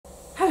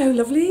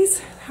Hello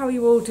lovelies, how are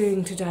you all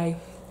doing today?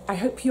 I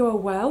hope you are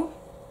well.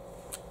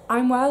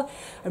 I'm well.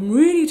 I'm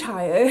really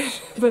tired,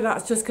 but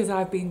that's just because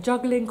I've been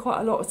juggling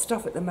quite a lot of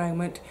stuff at the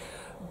moment,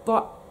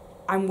 but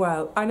I'm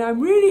well and I'm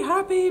really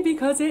happy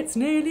because it's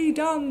nearly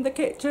done, the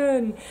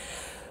kitchen.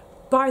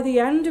 By the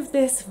end of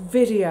this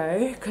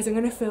video, because I'm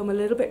going to film a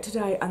little bit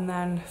today and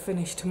then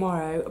finish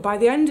tomorrow, by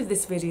the end of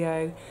this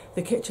video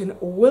the kitchen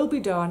will be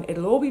done,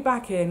 it'll all be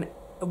back in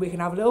and we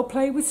can have a little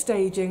play with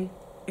staging.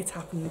 It's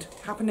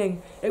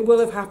happening, it will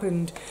have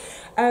happened.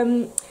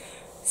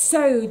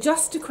 So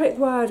just a quick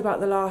word about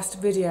the last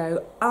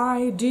video.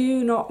 I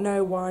do not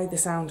know why the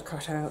sound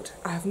cut out.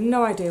 I have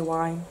no idea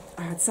why.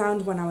 I had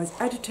sound when I was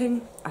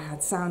editing, I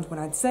had sound when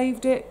I'd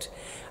saved it,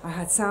 I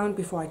had sound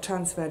before I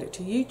transferred it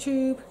to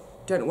YouTube.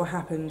 Don't know what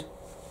happened.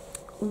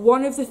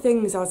 One of the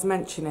things I was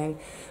mentioning,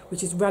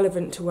 which is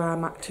relevant to where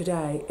I'm at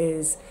today,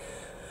 is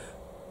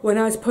when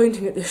I was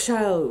pointing at the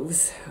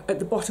shelves at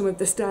the bottom of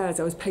the stairs,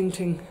 I was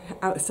painting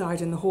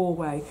outside in the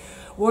hallway.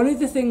 One of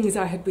the things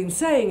I had been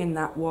saying in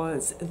that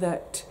was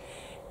that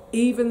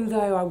even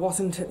though I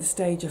wasn't at the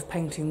stage of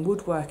painting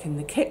woodwork in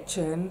the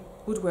kitchen,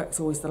 woodwork's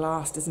always the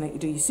last, isn't it? You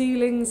do your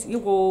ceilings,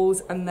 your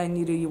walls, and then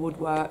you do your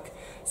woodwork,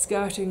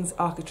 skirtings,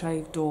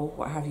 architrave, door,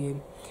 what have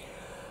you.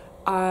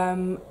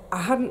 I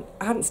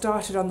hadn't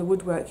started on the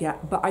woodwork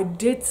yet, but I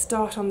did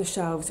start on the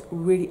shelves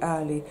really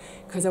early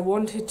because I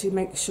wanted to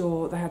make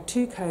sure they had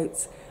 2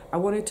 coats. I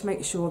wanted to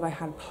make sure they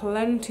had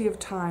plenty of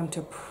time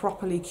to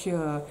properly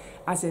cure,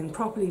 as in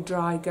properly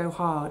dry, go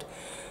hard,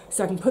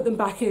 so I can put them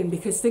back in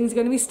because things are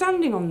going to be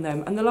standing on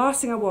them, and the last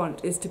thing I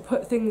want is to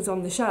put things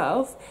on the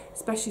shelf,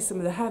 especially some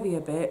of the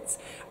heavier bits,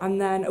 and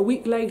then a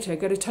week later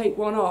go to take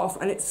one off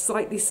and it's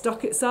slightly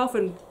stuck itself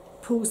and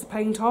pulls the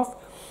paint off.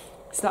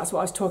 So that's what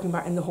I was talking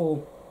about in the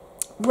hall.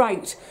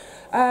 Right,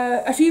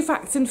 a few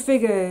facts and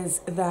figures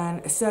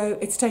then. So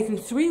it's taken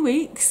 3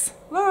 weeks.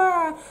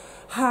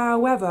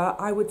 However,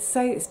 I would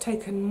say it's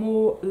taken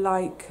more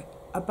like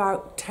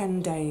about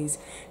 10 days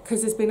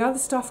because there's been other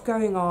stuff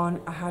going on.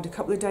 I had a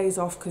couple of days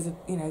off because of,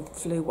 you know,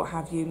 flu, what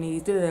have you,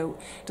 knees,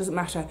 doesn't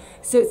matter.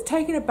 So it's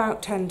taken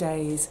about 10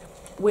 days,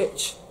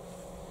 which,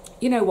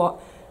 you know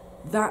what,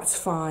 that's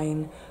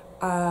fine.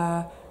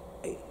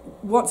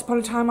 Once upon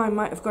a time I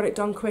might have got it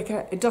done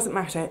quicker. It doesn't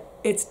matter,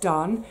 it's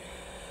done.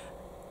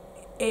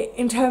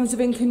 In terms of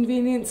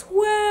inconvenience,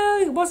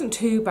 well, it wasn't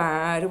too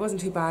bad,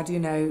 you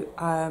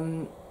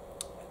know.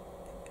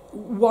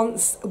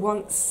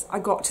 Once I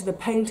got to the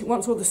painting,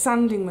 once all the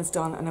sanding was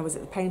done and I was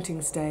at the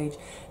painting stage,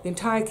 the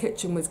entire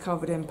kitchen was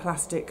covered in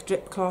plastic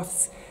drip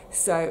cloths.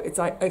 So it's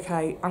like,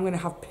 okay, I'm going to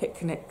have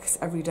picnics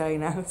every day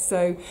now.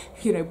 So,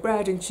 you know,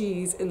 bread and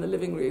cheese in the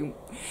living room,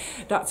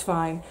 that's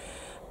fine.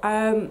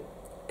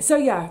 So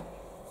yeah,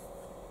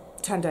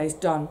 10 days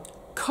done.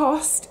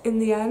 Cost in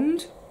the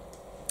end,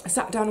 I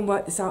sat down and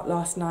worked this out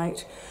last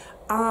night.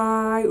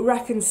 I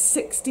reckon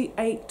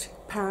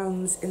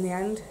 £68 in the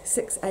end,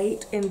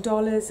 68 in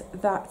dollars,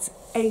 that's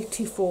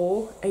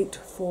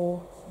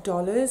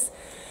 $84.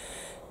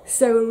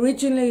 So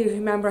originally,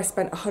 remember, I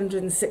spent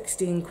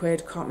 116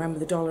 quid, can't remember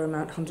the dollar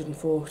amount,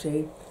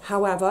 140.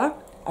 However,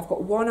 I've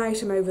got one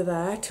item over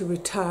there to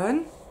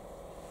return,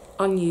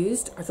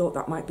 unused. I thought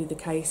that might be the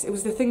case. It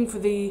was the thing for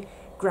the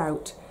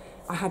grout.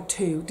 I had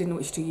 2, didn't know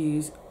which to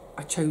use.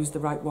 I chose the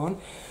right one.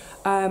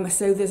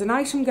 So there's an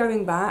item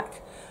going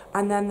back,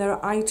 and then there are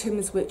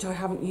items which I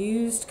haven't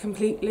used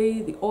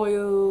completely. The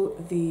oil,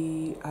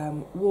 the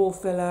wall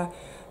filler,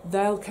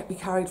 they'll be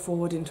carried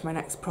forward into my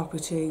next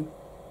property.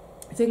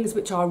 Things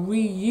which are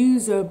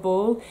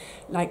reusable,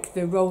 like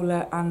the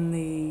roller and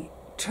the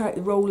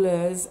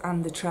rollers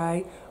and the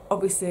tray,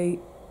 obviously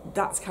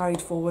that's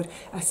carried forward.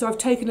 So I've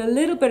taken a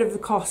little bit of the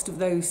cost of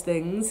those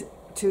things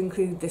to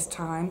include this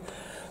time.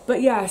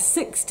 But yeah,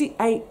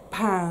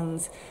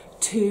 £68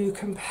 to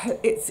compare.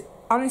 It's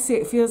honestly,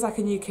 it feels like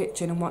a new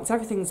kitchen, and once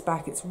everything's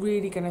back, it's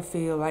really going to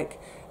feel like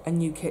a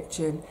new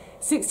kitchen.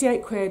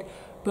 68 quid,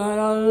 but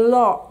a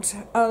lot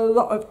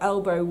of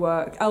elbow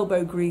work,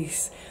 elbow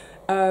grease.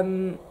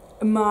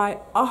 My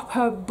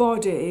upper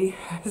body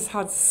has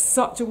had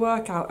such a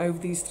workout over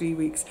these 3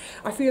 weeks.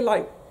 I feel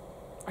like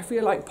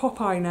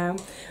Popeye now,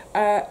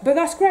 but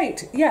that's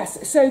great.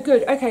 Yes, so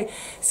good. Okay,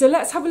 so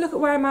let's have a look at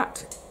where I'm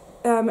at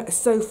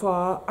so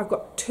far. I've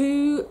got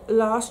 2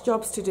 last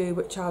jobs to do,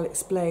 which I'll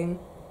explain.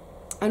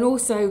 And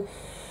also,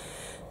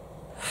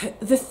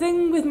 the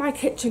thing with my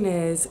kitchen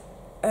is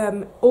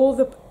all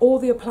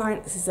the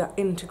appliances are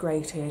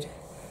integrated.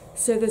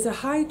 So there's a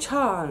high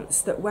chance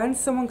that when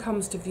someone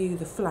comes to view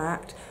the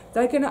flat,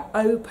 they're going to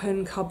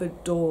open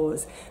cupboard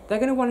doors. They're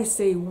going to want to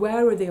see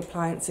where are the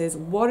appliances,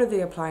 what are the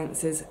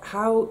appliances,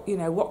 how, you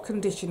know, what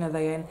condition are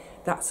they in,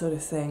 that sort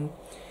of thing.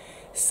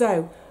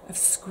 So I've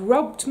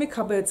scrubbed my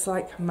cupboards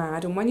like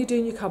mad, and when you're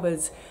doing your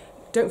cupboards,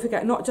 don't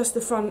forget not just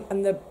the front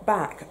and the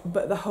back,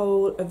 but the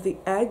whole of the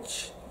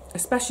edge,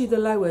 especially the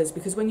lowers,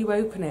 because when you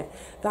open it,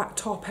 that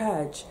top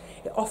edge,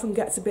 it often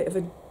gets a bit of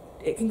a,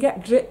 it can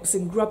get drips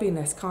and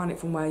grubbiness, can't it,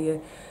 from where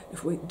you,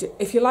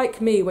 if you're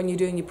like me when you're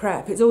doing your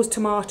prep, it's always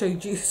tomato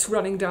juice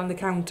running down the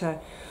counter.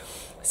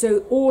 So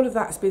all of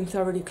that's been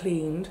thoroughly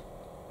cleaned.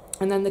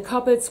 And then the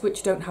cupboards,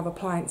 which don't have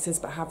appliances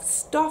but have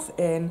stuff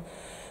in,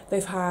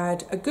 they've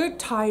had a good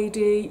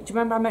tidy. Do you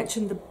remember I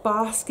mentioned the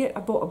basket?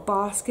 I bought a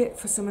basket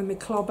for some of my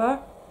clobber.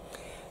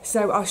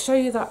 So I'll show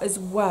you that as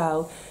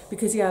well,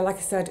 because yeah, like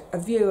I said, a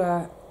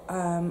viewer,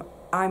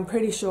 I'm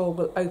pretty sure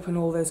will open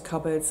all those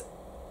cupboards.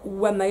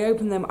 When they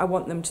open them, I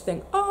want them to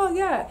think, oh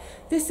yeah,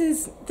 this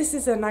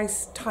is a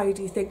nice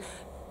tidy thing.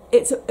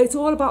 It's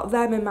all about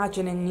them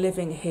imagining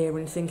living here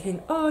and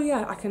thinking, oh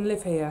yeah, I can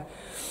live here.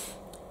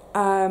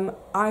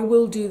 I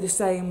will do the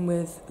same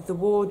with the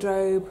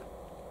wardrobe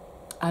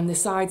and the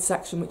side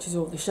section, which is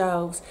all the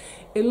shelves.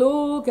 It'll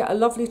all get a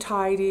lovely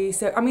tidy.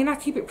 So, I mean, I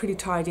keep it pretty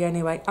tidy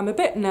anyway. I'm a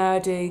bit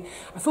nerdy.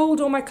 I fold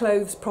all my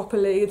clothes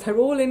properly. They're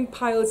all in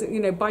piles,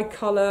 you know, by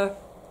colour.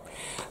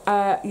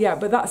 Yeah,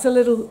 but that's a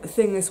little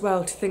thing as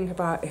well to think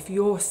about if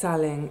you're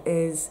selling,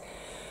 is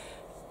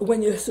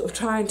when you're sort of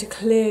trying to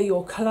clear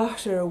your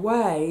clutter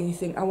away, and you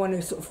think, I want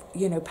to sort of,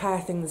 you know,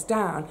 pare things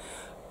down.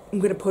 I'm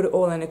going to put it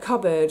all in a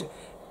cupboard.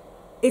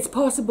 It's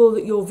possible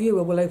that your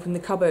viewer will open the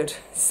cupboard.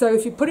 So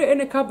if you put it in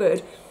a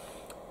cupboard,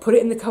 put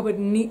it in the cupboard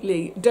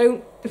neatly.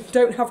 Don't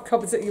have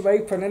cupboards that you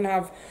open and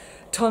have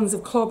tons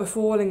of clobber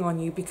falling on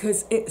you,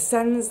 because it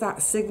sends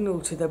that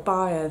signal to the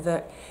buyer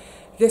that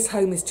this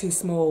home is too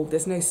small,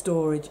 there's no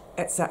storage,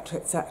 etc,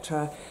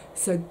 etc.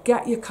 So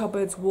get your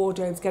cupboards,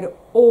 wardrobes, get it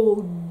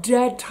all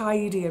dead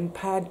tidy and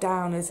pared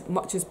down as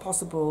much as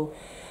possible,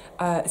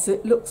 so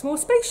it looks more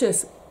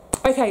spacious.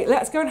 Okay,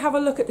 let's go and have a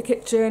look at the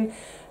kitchen.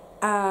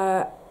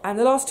 And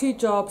the last two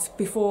jobs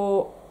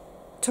before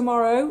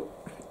tomorrow,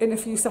 in a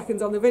few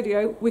seconds on the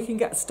video, we can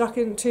get stuck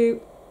into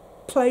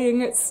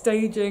playing at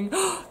staging.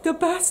 The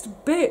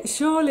best bit,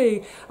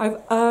 surely.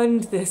 I've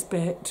earned this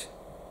bit.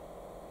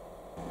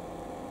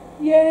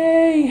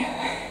 Yay!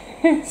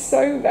 It's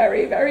so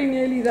very, very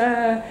nearly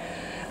there.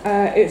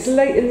 It's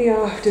late in the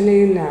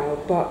afternoon now,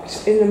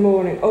 but in the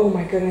morning, oh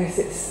my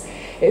goodness,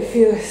 it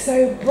feels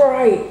so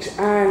bright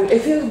and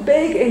it feels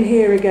big in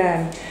here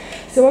again.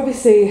 So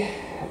obviously,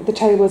 the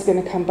table is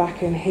going to come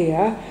back in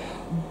here,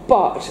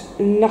 but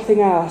nothing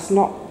else,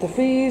 not the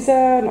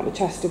freezer, not the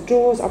chest of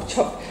drawers. I've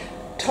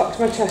tucked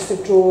my chest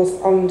of drawers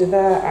under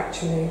there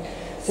actually,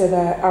 so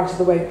they're out of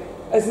the way.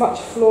 As much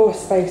floor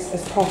space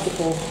as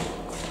possible.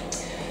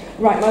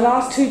 Right, my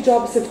last two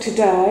jobs of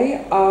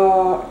today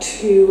are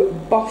to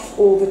buff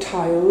all the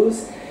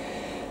tiles,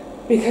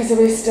 because there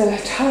is still a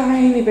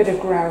tiny bit of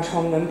grout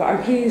on them, but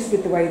I'm pleased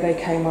with the way they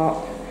came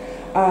up.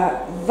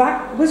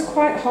 That was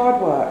quite hard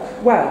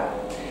work. Well,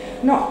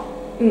 not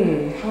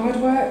hard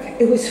work,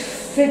 it was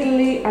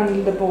fiddly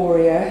and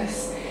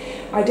laborious.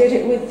 I did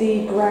it with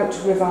the Grout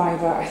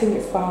Reviver, I think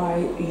it's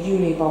by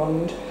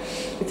Unibond.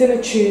 It's in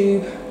a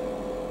tube,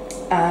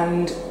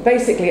 and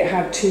basically it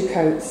had two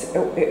coats,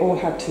 it all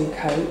had two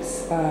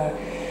coats,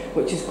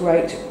 which is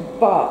great,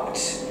 but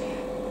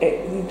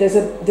there's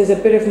a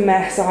bit of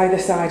mess either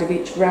side of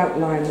each grout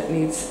line that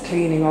needs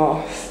cleaning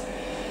off.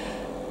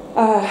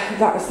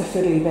 That was the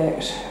fiddly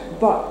bit,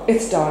 but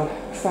it's done,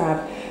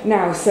 fab.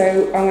 Now,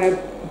 so I'm going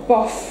to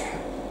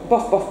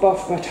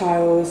buff my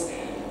tiles,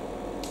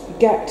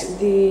 get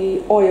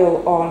the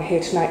oil on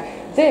here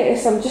tonight.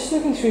 This, I'm just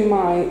looking through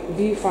my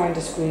viewfinder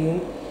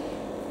screen,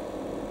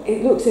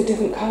 it looks a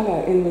different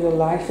colour in real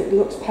life, it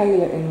looks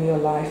paler in real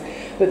life,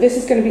 but this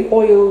is going to be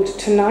oiled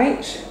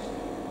tonight.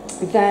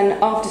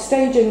 Then after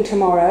staging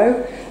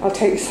tomorrow, I'll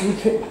take some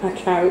of it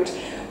back out,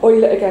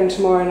 oil it again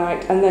tomorrow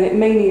night, and then it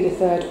may need a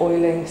third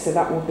oiling, so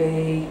that will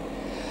be,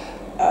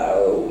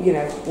 you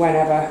know,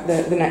 whenever,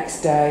 the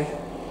next day.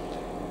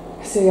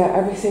 So yeah,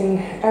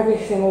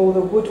 everything, all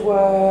the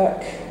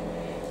woodwork,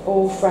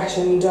 all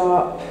freshened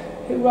up.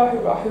 Hurrah,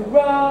 hurrah,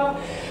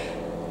 hurrah.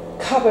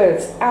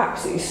 Cupboards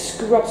absolutely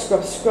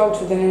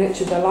scrubbed within an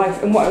inch of their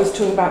life. And what I was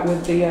talking about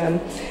with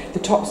the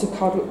tops of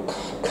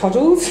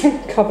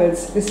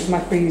cupboards, this is my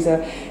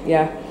freezer,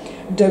 yeah,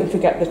 don't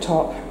forget the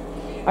top.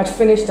 I'd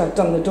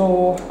done the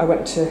door, I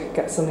went to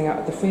get something out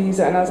of the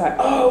freezer, and I was like,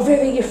 oh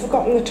Vivi, you've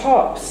forgotten the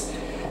tops.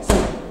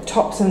 So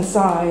tops and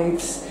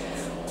sides.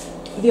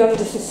 The under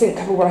the sink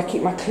cupboard where I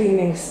keep my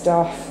cleaning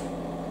stuff.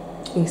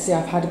 You can see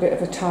I've had a bit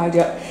of a tidy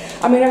up.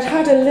 I mean, I'd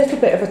had a little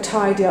bit of a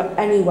tidy up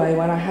anyway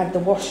when I had the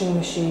washing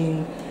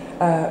machine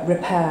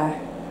repair,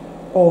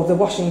 or the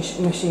washing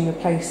machine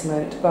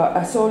replacement, but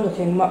I saw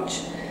looking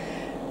much,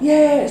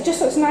 yeah, it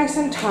just looks nice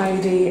and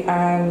tidy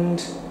and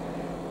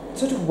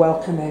sort of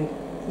welcoming.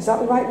 Is that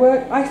the right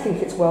word? I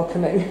think it's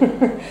welcoming.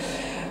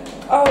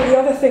 Oh, the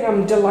other thing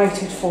I'm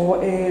delighted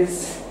for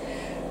is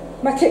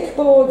my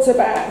kickboards are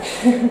back.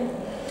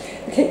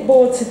 The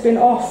kickboards have been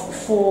off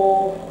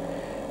for,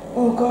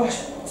 oh gosh,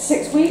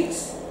 6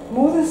 weeks?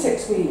 More than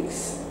 6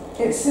 weeks.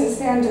 It's since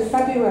the end of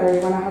February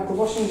when I had the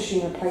washing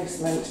machine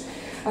replacement.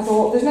 I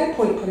thought, there's no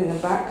point putting them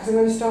back because I'm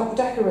going to start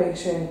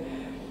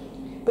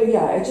decorating. But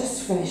yeah, it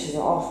just finishes it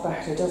off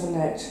better, doesn't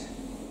it?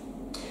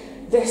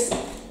 This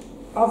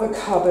other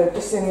cupboard,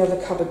 this is the only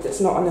other cupboard that's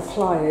not an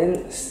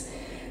appliance.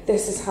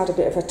 This has had a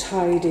bit of a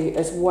tidy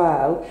as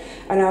well.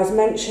 And I was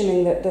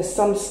mentioning that there's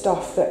some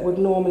stuff that would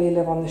normally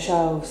live on the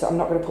shelves that I'm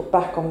not going to put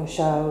back on the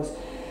shelves.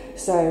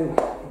 So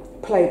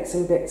plates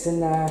and bits in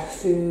there,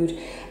 food.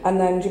 And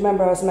then do you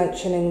remember I was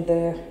mentioning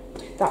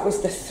that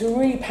was the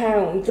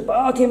 £3, the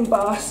bargain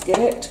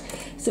basket.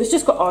 So it's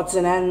just got odds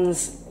and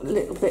ends,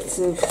 little bits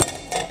of,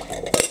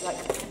 like,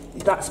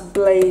 that's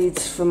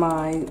blades for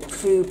my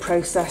food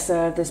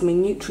processor. There's my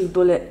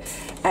NutriBullet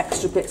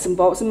extra bits and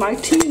bobs, and my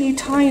teeny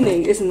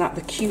tiny, isn't that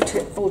the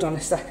cutest, hold on a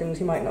second,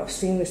 you might not have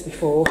seen this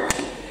before.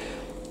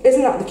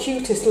 Isn't that the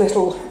cutest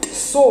little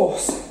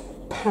sauce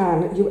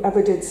pan you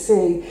ever did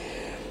see?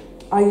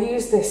 I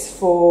use this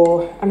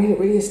for, I mean, it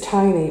really is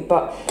tiny,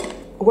 but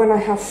when I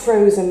have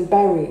frozen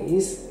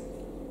berries,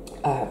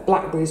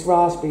 blackberries,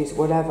 raspberries,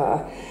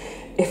 whatever,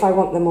 if I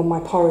want them on my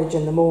porridge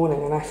in the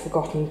morning and I've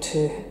forgotten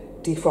to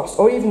defrost,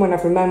 or even when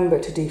I've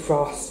remembered to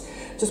defrost,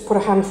 just put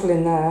a handful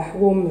in there,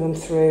 warm them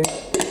through,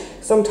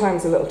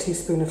 sometimes a little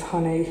teaspoon of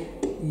honey,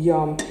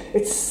 yum.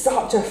 It's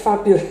such a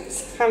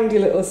fabulous, handy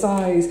little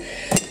size.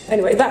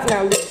 Anyway, that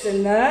now lives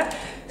in there.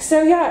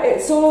 So yeah,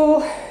 it's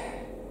all,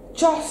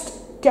 just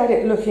get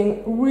it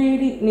looking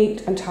really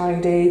neat and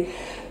tidy.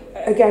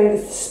 Again,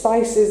 the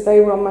spices, they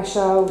were on my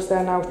shelves,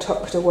 they're now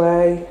tucked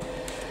away.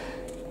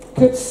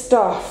 Good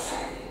stuff.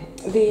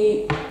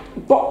 The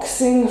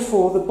boxing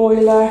for the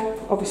boiler,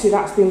 obviously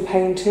that's been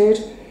painted,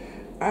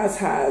 as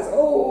has,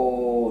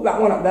 oh,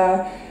 that one up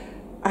there.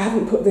 I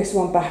haven't put this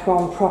one back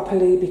on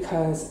properly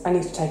because I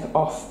need to take it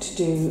off to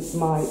do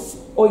my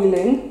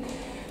oiling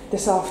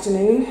this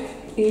afternoon,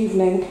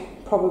 evening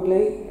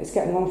probably, it's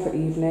getting on for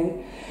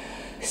evening.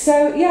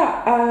 So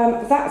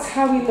yeah, that's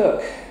how we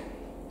look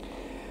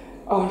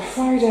on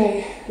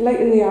Friday, late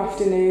in the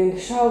afternoon,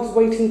 shelves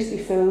waiting to be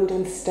filled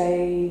and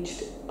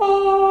staged.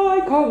 Oh,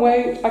 I can't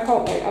wait,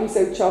 I'm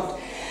so chuffed.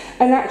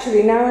 And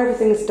actually now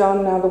everything's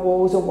done, now the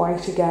walls are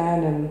white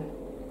again and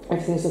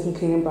everything's looking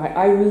clean and bright.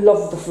 I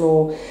love the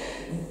floor.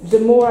 The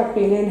more I've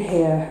been in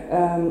here,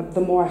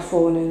 the more I've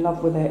fallen in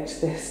love with it.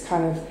 This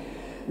kind of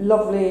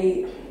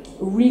lovely,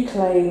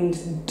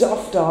 reclaimed,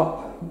 duffed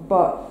up,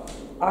 but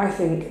I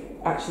think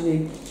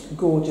actually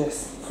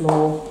gorgeous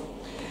floor.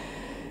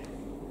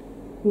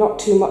 Not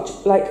too much,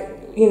 like,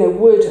 you know,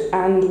 wood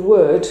and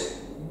wood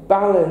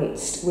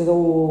balanced with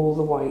all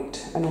the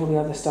white and all the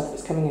other stuff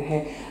that's coming in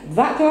here.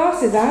 That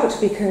glass is out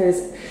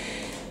because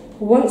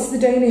once the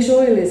Danish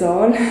oil is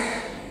on,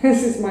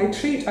 this is my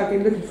treat I've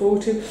been looking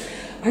forward to,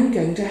 I'm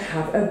going to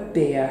have a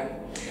beer.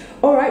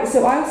 All right,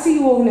 so I'll see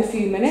you all in a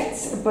few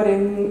minutes, but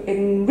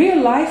in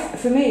real life,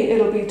 for me,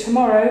 it'll be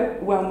tomorrow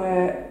when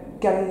we're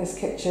getting this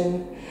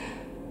kitchen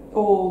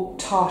all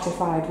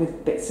tartified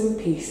with bits and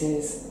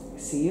pieces.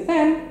 See you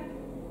then.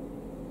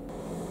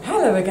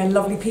 Hello again,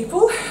 lovely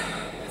people.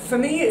 For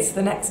me, it's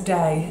the next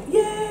day.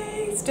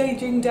 Yay,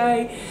 staging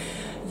day.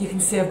 You can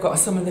see I've got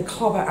some of the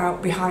cobber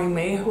out behind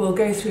me. We'll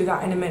go through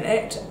that in a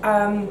minute.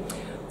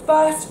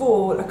 First of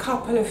all, a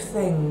couple of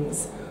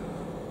things.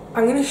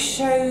 I'm going to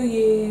show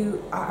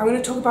you, I'm going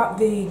to talk about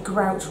the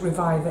grout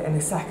reviver in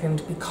a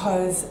second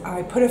because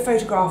I put a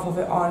photograph of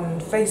it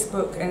on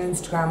Facebook and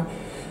Instagram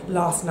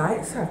last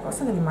night. So I've got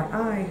something in my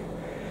eye.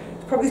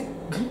 It's probably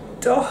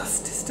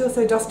dust, it's still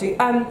so dusty.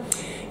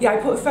 Yeah, I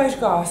put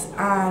photographs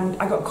and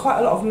I got quite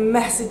a lot of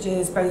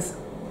messages both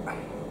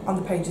on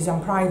the pages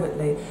and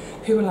privately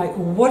who were like,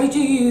 what did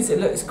you use? It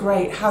looks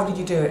great. How did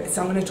you do it?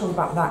 So I'm going to talk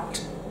about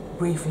that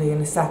briefly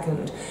in a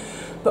second.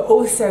 But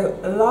also,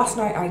 last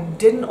night I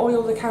didn't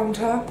oil the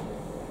counter.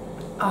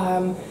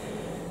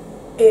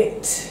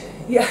 It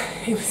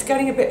was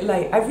getting a bit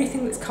late.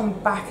 Everything that's come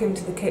back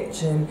into the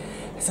kitchen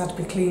has had to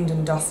be cleaned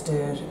and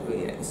dusted.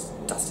 You know,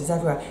 dust is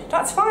everywhere.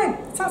 That's fine.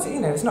 It's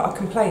absolutely, you know, it's not a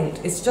complaint.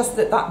 It's just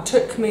that that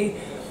took me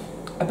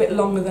a bit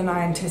longer than I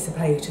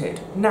anticipated.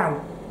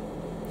 Now,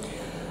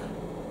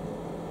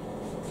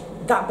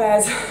 that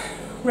bears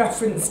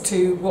reference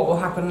to what will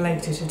happen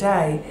later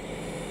today.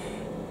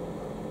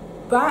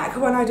 Back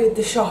when I did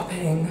the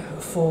shopping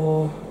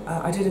for,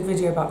 I did a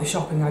video about the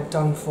shopping I'd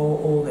done for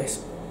all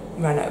this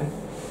reno,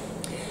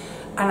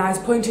 and I was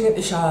pointing at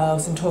the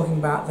shelves and talking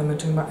about them and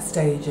talking about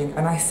staging,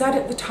 and I said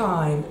at the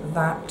time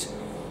that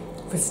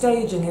for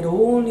staging it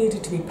all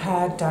needed to be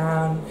pared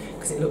down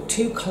because it looked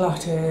too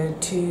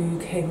cluttered, too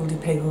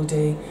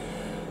higgledy-piggledy.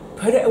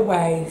 Put it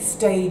away,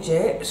 stage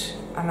it,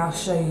 and I'll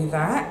show you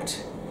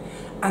that.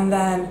 And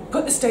then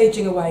put the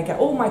staging away, get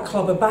all my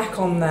clobber back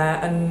on there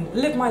and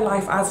live my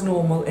life as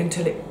normal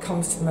until it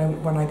comes to the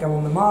moment when I go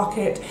on the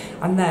market,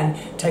 and then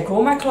take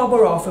all my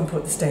clobber off and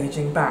put the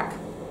staging back.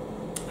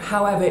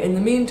 However, in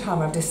the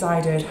meantime, I've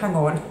decided, hang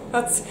on,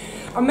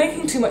 I'm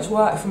making too much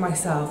work for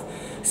myself.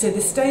 So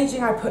the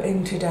staging I put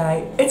in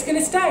today, it's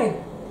gonna stay.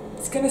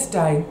 It's gonna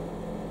stay.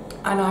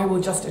 And I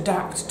will just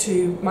adapt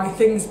to my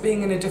things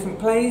being in a different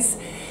place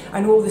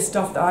and all the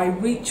stuff that I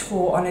reach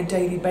for on a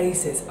daily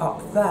basis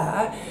up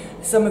there.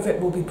 Some of it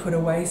will be put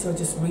away, so I'll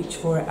just reach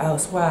for it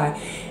elsewhere.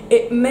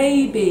 It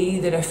may be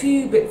that a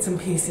few bits and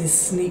pieces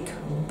sneak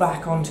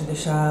back onto the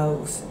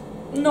shelves,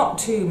 not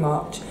too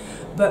much,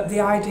 But the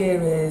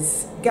idea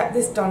is get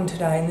this done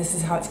today, and this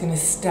is how it's going to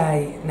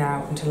stay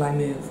now until I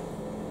move.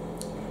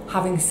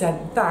 Having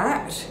said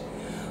that,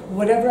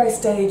 whatever I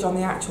stage on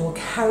the actual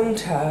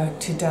counter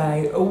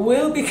today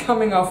will be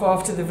coming off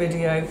after the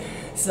video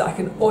so that I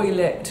can oil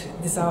it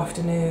this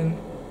afternoon,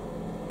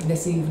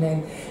 this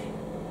evening.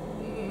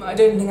 I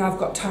don't think I've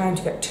got time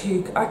to get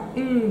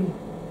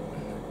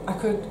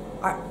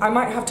I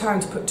might have time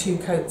to put 2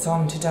 coats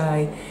on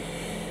today,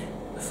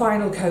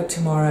 final coat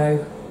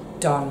tomorrow,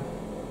 done.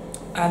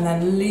 And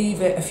then leave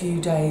it a few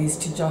days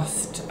to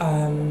just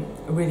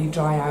really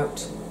dry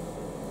out.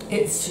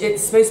 It's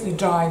supposed to be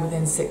dry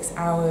within 6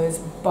 hours,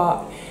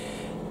 but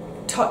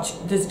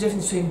there's a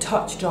difference between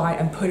touch dry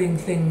and putting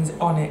things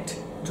on it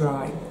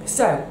dry.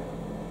 So,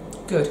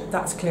 good,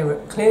 that's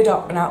cleared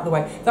up and out the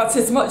way. That's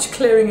as much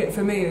clearing it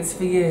for me as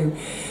for you.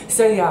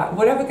 So yeah,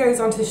 whatever goes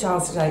onto the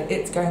shelves today,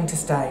 it's going to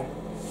stay.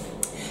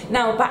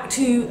 Now back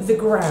to the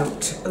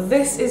grout.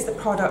 This is the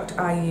product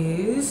I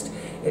used.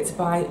 It's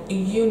by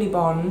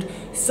Unibond.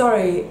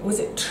 Sorry, was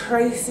it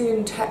Tracy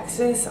in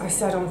Texas? I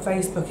said on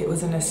Facebook it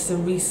was in a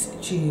cerise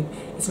tube.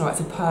 It's not,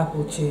 it's a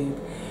purple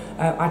tube.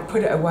 I'd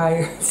put it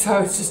away, so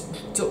I was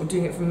just sort of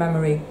doing it from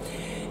memory.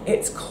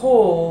 It's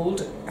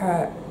called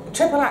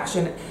Triple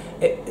Action.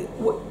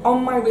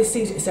 On my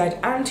receipt it said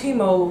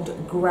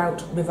Anti-Mold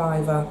Grout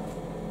Reviver.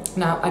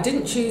 Now, I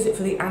didn't choose it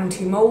for the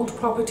anti-mold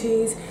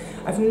properties.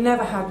 I've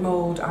never had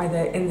mold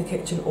either in the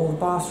kitchen or the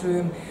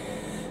bathroom.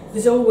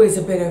 There's always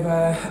a bit of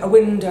a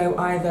window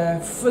either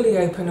fully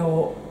open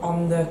or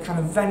on the kind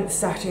of vent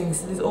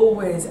settings. So there's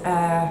always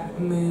air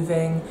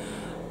moving.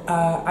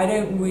 I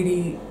don't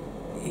really,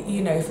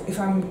 you know, if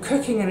I'm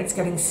cooking and it's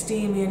getting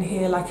steamy in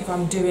here, like if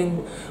I'm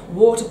doing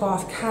water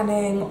bath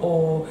canning,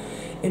 or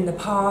in the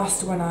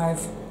past when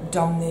I've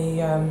done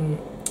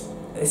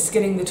the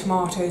skinning the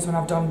tomatoes, when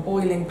I've done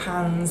boiling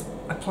pans,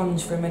 I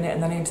plunge for a minute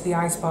and then into the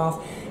ice bath.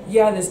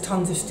 Yeah, there's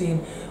tons of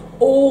steam.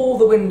 All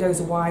the windows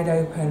are wide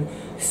open,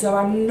 so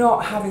I'm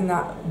not having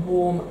that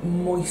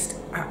warm, moist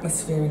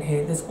atmosphere in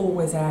here. There's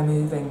always air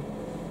moving.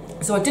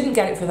 So I didn't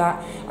get it for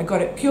that. I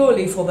got it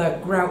purely for the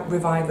grout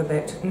reviver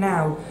bit.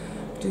 Now,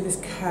 do this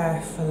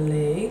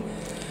carefully.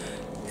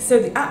 So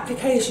the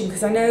application,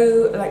 because I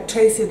know like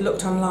Tracy had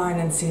looked online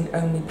and seen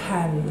only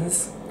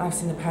pens. I've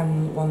seen the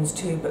pen ones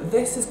too, but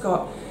this has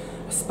got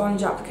a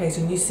sponge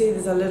application. You see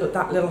there's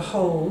that little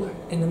hole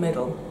in the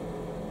middle.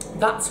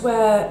 That's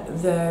where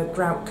the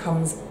grout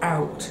comes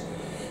out.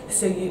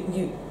 So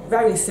you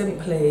very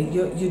simply,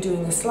 you're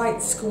doing a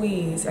slight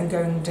squeeze and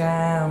going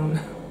down,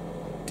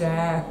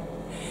 down,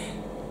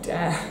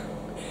 down,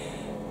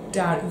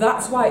 down.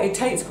 That's why it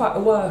takes quite a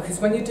while, because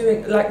when you're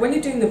doing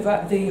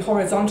the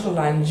horizontal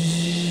line,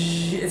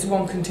 it's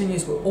one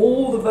continuous, but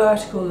all the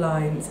vertical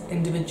lines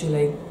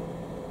individually.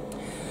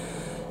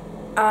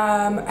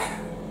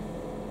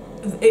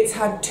 It's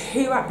had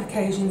 2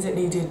 applications, it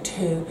needed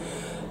 2.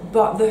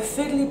 But the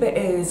fiddly bit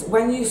is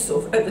when you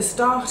sort of, at the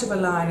start of a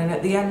line and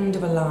at the end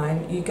of a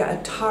line, you get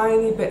a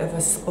tiny bit of a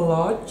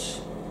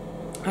splodge.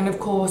 And of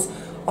course,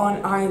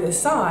 on either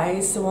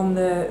side, so on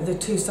the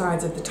 2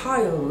 sides of the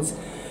tiles,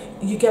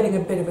 you're getting a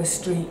bit of a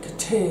streak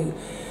too.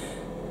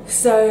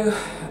 So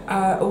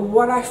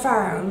what I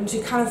found,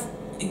 you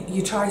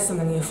try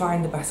something, you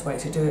find the best way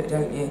to do it,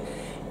 don't you?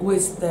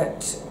 Was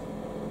that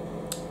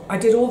I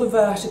did all the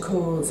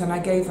verticals and I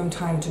gave them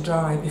time to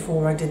dry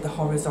before I did the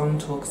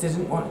horizontal, because I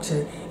didn't want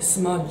to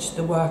smudge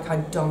the work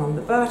I'd done on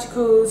the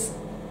verticals.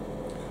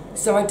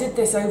 So I did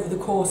this over the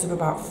course of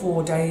about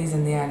 4 days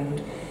in the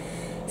end.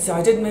 So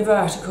I did my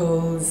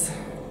verticals,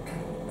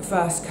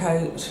 first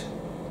coat,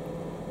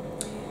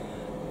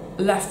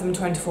 left them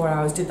 24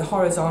 hours, did the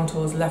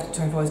horizontals, left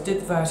them 24 hours,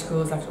 did the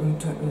verticals, left them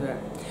 24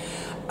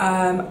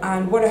 hours.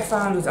 And what I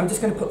found was, I'm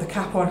just going to put the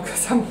cap on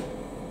because I'm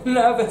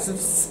nervous of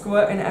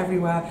squirting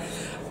everywhere.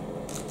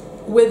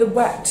 With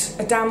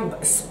a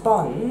damp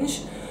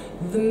sponge,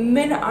 the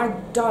minute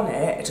I'd done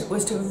it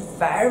was to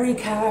very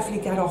carefully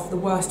get off the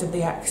worst of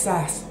the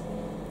excess.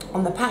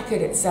 On the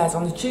packet it says,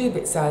 on the tube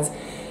it says,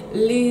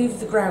 leave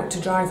the grout to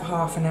dry for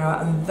half an hour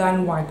and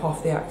then wipe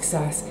off the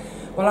excess.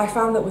 Well, I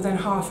found that within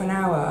half an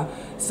hour,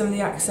 some of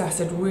the excess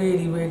had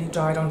really, really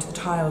dried onto the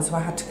tiles, so I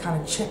had to kind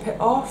of chip it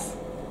off,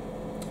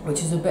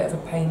 which is a bit of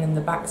a pain in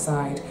the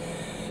backside.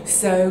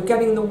 So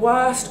getting the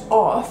worst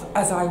off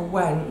as I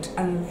went,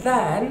 and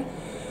then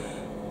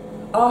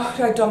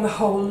after I'd done the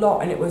whole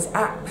lot and it was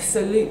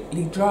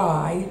absolutely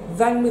dry,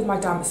 then with my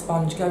damp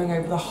sponge going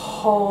over the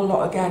whole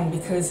lot again,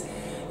 because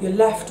you're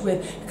left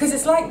with, because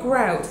it's like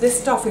grout, this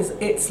stuff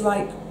it's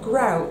like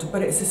grout,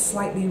 but it's a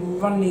slightly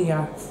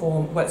runnier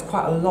form, well, it's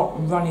quite a lot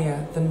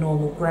runnier than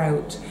normal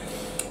grout.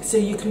 So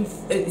you can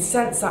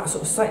sense that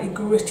sort of slightly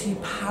gritty,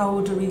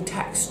 powdery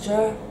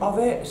texture of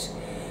it.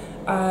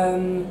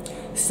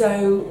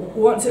 So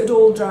once it had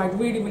all dried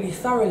really, really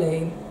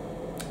thoroughly,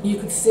 you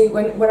could see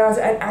when I was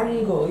at an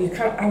angle,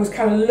 I was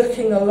kind of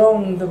looking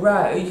along the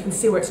row, you can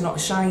see where it's not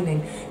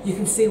shining. You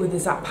can see where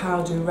there's that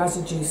powdery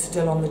residue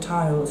still on the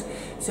tiles.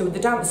 So with the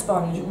damp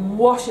sponge,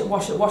 wash it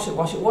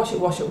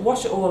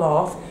all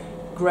off,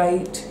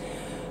 great.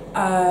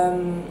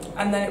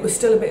 And then it was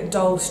still a bit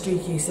dull,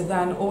 streaky, so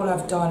then all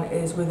I've done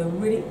is with a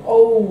really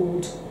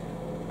old,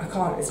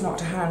 it's not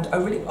to hand, a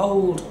really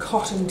old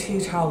cotton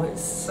tea towel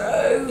that's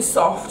so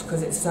soft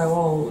because it's so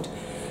old,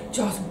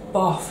 just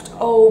buffed,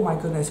 oh my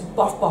goodness,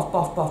 buff,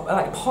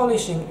 like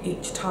polishing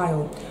each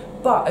tile.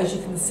 But as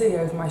you can see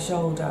over my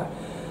shoulder,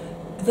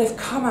 they've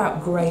come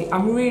out great.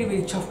 I'm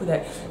really chuffed with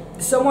it.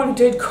 Someone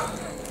did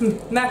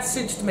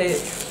messaged me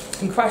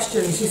in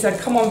questions. She said,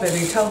 come on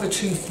Vivi, tell the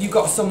truth, you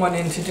got someone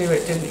in to do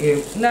it, didn't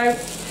you? No,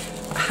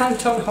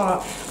 hand on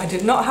heart, I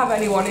did not have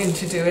anyone in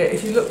to do it.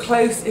 If you look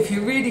close, if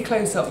you're really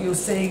close up, you'll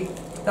see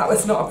that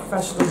was not a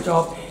professional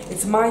job.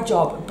 It's my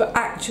job, but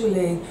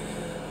actually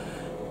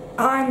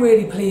I'm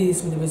really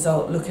pleased with the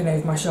result looking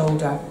over my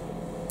shoulder.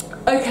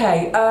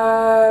 Okay,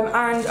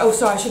 and oh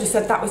sorry, I should have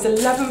said that was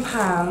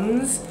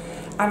 £11,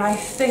 and I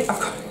think I've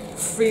got a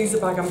freezer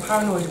bag, I'm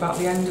paranoid about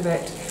the end of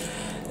it.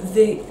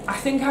 I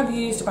think I've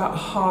used about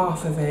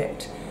half of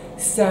it.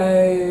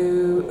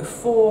 So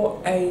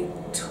 4, 8,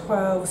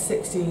 12,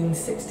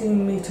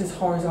 16 metres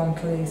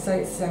horizontally, so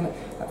it's the same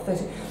at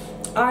 30.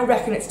 I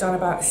reckon it's done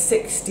about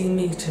 60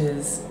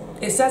 metres.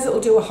 It says it'll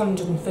do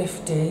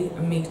 150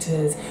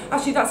 metres.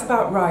 Actually, that's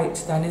about right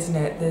then, isn't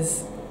it?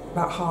 There's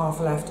about half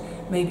left,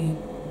 maybe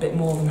a bit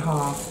more than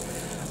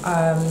half.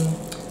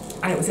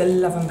 And it was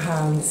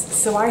 £11.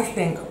 So I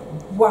think,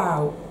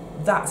 wow,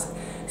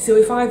 so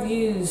if I've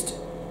used,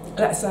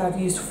 let's say I've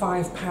used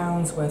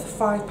 £5 worth,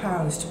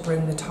 £5 to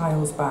bring the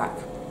tiles back.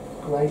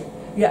 Great.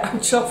 Yeah, I'm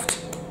chuffed.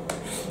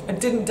 I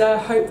didn't dare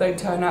hope they'd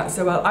turn out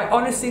so well. I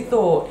honestly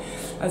thought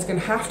I was going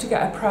to have to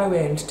get a pro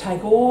in to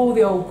take all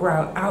the old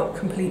grout out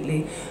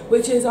completely,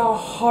 which is a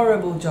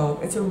horrible job.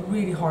 It's a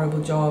really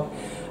horrible job.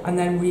 And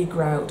then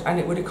re-grout, and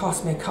it would have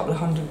cost me a couple of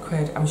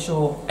 £100, I'm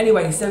sure.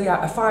 Anyway, so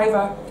yeah, a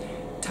 £5,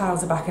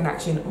 tiles are back in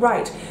action.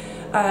 Right,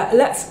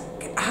 let's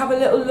have a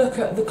little look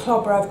at the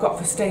clobber I've got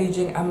for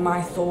staging and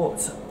my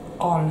thoughts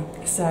on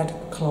said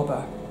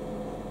clobber.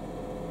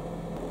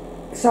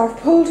 So I've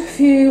pulled a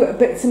few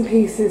bits and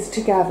pieces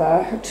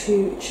together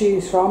to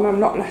choose from. I'm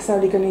not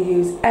necessarily going to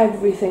use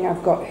everything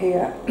I've got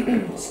here.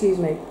 Excuse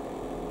me.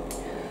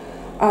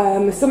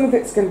 Some of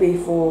it's going to be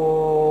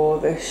for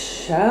the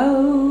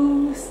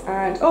shelves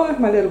and, oh,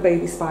 my little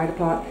baby spider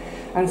plant,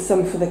 and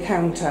some for the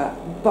counter.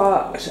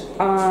 But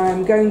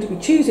I'm going to be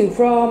choosing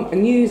from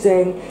and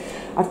using,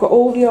 I've got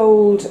all the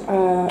old,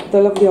 the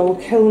lovely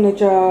old Kilner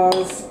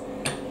jars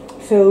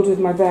filled with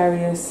my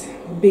various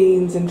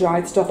beans and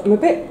dried stuff. I'm a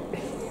bit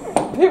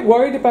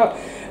worried about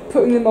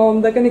putting them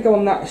on. They're going to go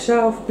on that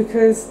shelf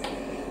because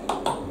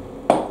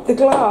the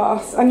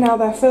glass, and now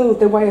they're filled,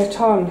 they weigh a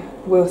ton,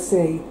 we'll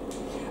see.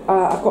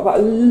 I've got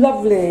that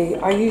lovely,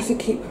 I usually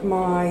keep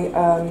my,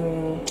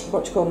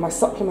 my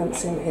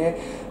supplements in here,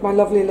 my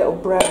lovely little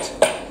bread,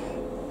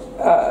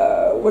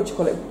 a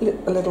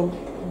little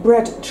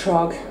bread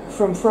trug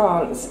from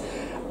France.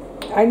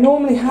 I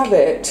normally have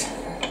it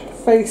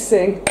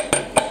facing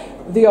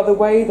the other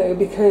way though,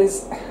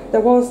 because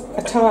there was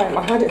a time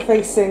I had it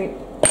facing,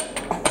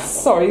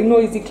 sorry,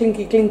 noisy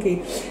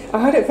clinky, I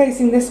had it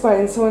facing this way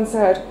and someone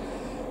said,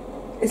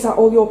 is that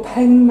all your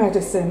pain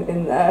medicine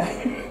in there?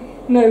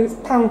 No, it's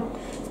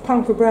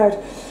pound for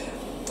bread.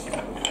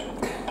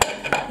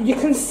 You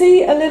can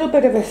see a little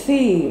bit of a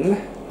theme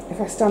if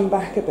I stand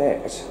back a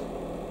bit.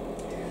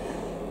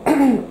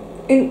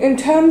 in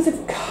terms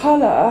of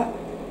colour,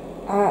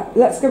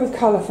 let's go with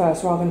colour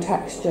first rather than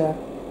texture.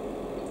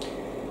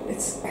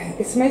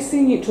 It's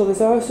mostly neutral.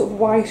 There's a sort of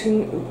white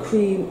and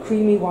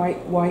creamy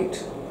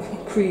white,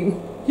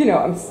 cream. You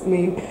know what I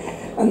mean.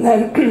 And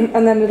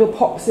then little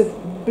pops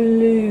of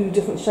blue,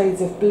 different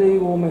shades of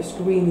blue, almost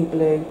greeny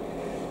blue.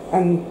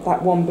 And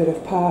that one bit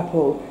of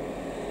purple.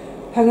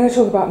 I'm going to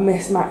talk about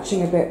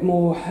mismatching a bit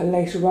more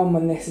later on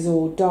when this is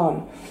all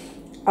done.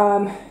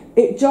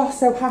 It just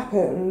so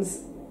happens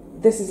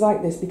this is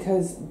like this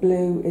because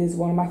blue is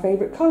one of my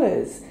favourite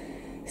colours.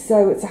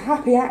 So it's a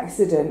happy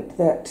accident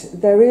that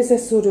there is a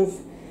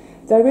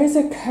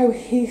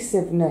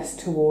cohesiveness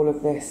to all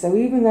of this. So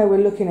even though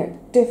we're looking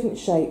at different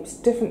shapes,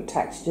 different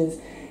textures,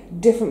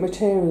 different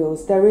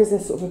materials, there is a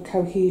sort of a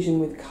cohesion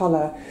with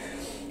colour.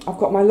 I've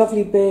got my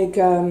lovely big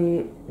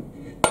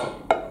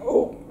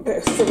bit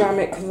of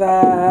ceramic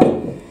there,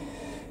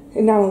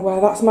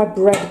 enamelware, that's my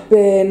bread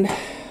bin.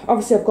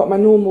 Obviously I've got my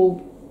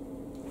normal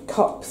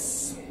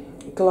cups,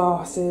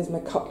 glasses, my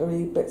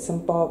cutlery, bits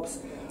and bobs,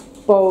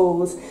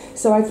 bowls.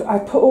 So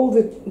I've put all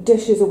the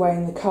dishes away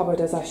in the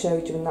cupboard as I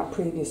showed you in that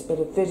previous bit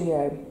of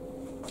video.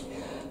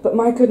 But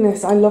my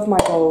goodness, I love my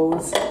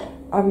bowls.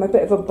 I'm a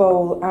bit of a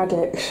bowl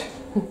addict.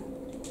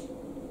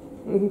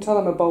 You can tell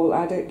I'm a bowl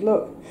addict,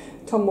 look.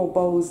 Ton more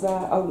bowls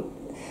there.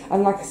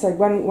 And like I said,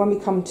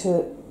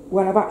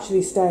 when I've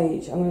actually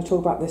staged, I'm going to talk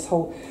about this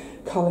whole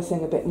colour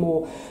thing a bit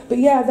more. But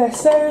yeah, they're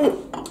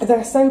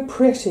so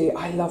pretty.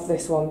 I love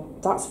this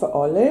one. That's for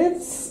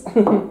olives.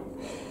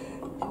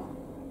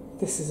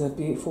 This is a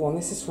beautiful one.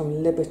 This is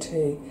from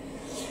Liberty.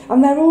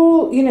 And they're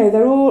all, you know,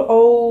 they're all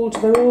old.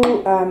 They're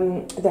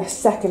all they're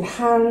second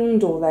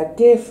hand or they're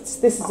gifts.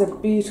 This is a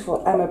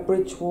beautiful Emma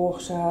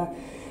Bridgewater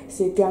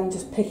See, again,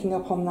 just picking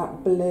up on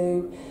that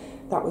blue.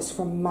 That was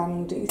from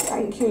Mandy.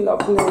 Thank you,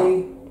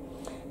 lovely.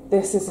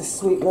 This is a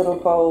sweet little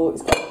bowl.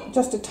 It's got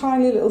just a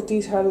tiny little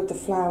detail of the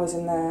flowers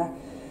in there.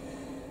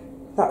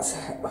 That's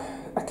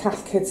a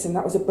Cath Kidston.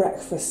 That was a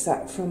breakfast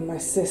set from my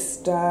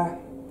sister.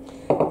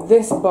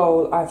 This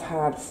bowl I've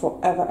had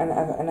forever and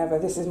ever and ever.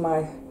 This is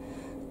my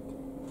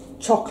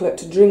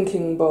chocolate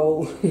drinking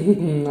bowl.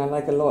 I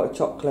like a lot of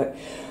chocolate.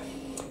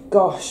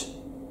 Gosh,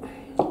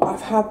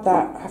 I've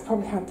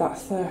probably had that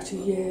 30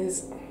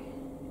 years.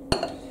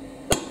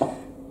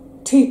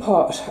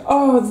 Teapot.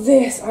 Oh,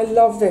 this, I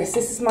love this.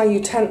 This is my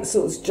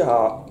utensils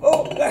jar.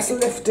 Oh, let's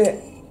lift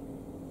it.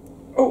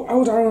 Oh,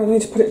 hold on, I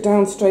need to put it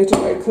down straight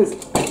away because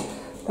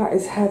that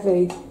is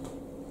heavy.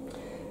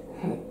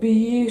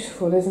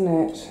 Beautiful, isn't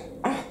it?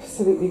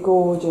 Absolutely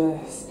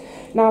gorgeous.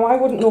 Now, I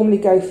wouldn't normally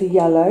go for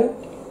yellow.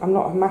 I'm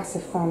not a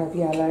massive fan of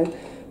yellow,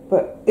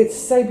 but it's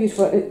so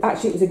beautiful. It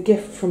was a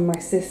gift from my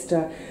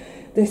sister.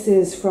 This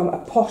is from a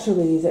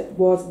pottery that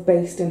was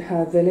based in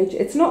her village.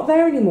 It's not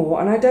there anymore,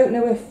 and I don't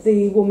know if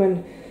the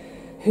woman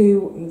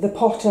the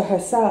potter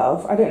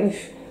herself, I don't know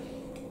if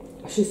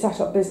she set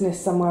up business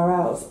somewhere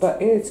else,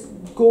 but it's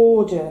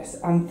gorgeous.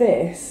 And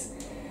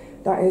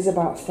that is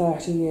about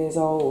 30 years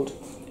old.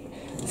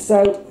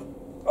 So,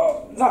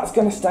 that's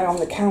going to stay on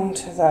the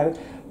counter though.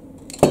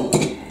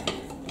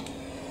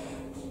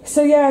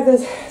 So yeah,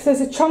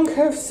 there's a chunk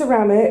of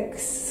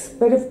ceramics,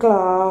 bit of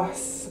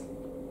glass,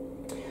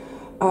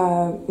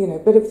 you know,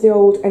 a bit of the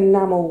old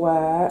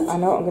enamelware. I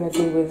know what I'm going to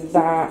do with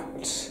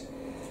that.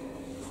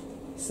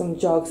 Some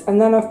jugs, and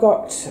then I've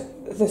got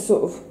the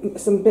sort of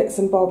some bits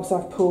and bobs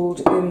I've pulled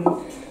in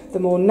the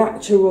more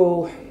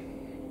natural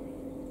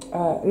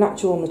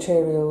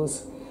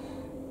materials,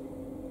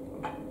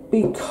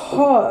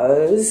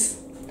 because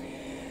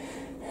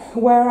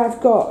where I've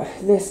got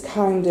this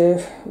kind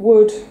of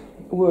wood,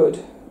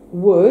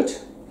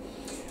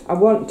 I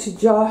want to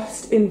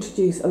just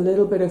introduce a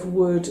little bit of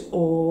wood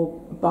or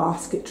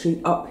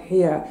basketry up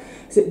here,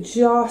 so it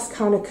just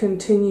kind of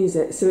continues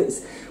it, so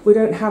we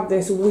don't have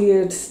this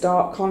weird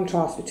stark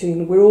contrast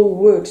between we're all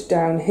wood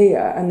down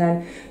here and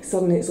then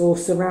suddenly it's all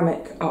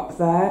ceramic up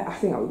there. I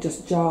think that would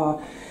just jar.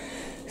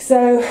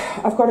 So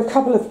I've got a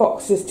couple of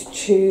boxes to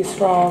choose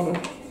from.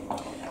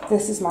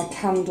 This is my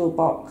candle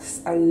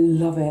box. I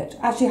love it.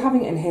 Actually,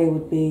 having it in here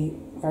would be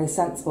very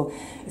sensible.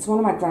 It's one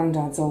of my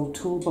granddad's old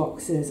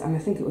toolboxes, and I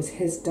think it was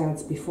his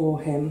dad's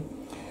before him.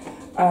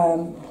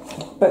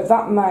 But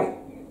that might,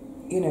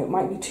 you know, it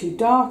might be too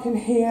dark in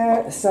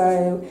here,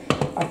 so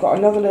I've got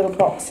another little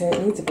box here.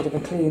 It needs a bit of a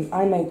clean.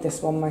 I made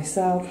this one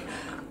myself.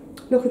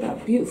 Look at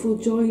that beautiful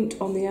joint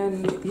on the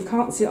end. You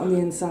can't see it on the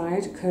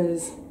inside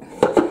because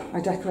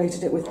I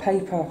decorated it with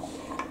paper.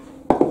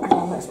 Hang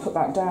on, let's put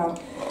that down.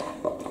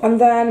 And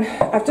then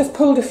I've just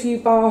pulled a few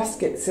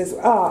baskets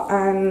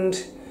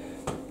and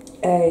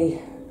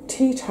a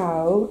tea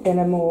towel in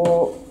a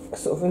more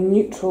sort of a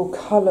neutral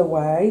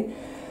colourway.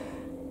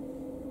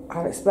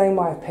 I'll explain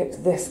why I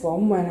picked this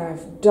one when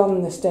I've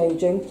done the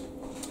staging.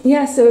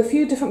 Yeah, so a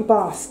few different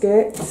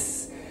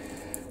baskets.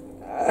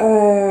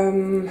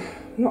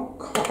 Not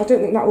quite, I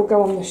don't think that will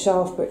go on the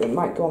shelf, but it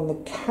might go on the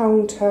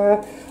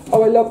counter.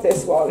 Oh, I love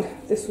this one.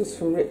 This was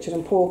from Richard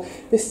and Paul.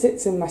 This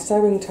sits in my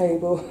sewing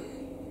table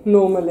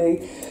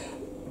normally,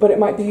 but it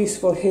might be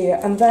useful here.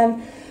 And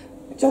then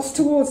just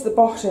towards the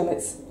bottom,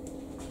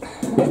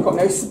 I've got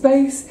no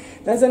space.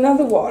 There's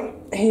another one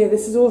here.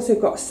 This has also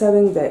got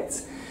sewing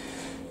bits.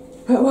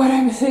 But what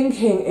I'm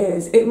thinking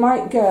is it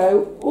might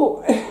go,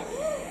 oh,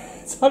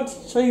 it's hard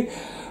to show you,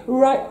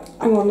 right,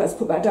 hang on, let's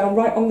put that down,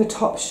 right on the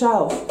top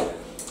shelf.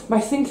 My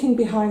thinking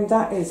behind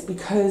that is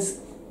because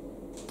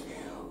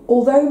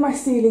although my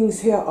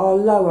ceilings here are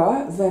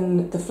lower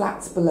than the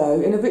flats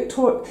below,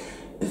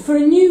 for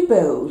a new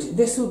build,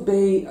 this would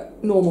be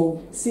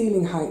normal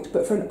ceiling height,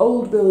 but for an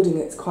old building,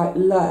 it's quite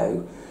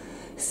low.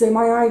 So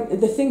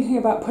the thinking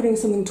about putting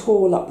something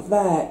tall up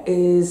there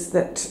is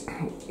that,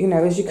 you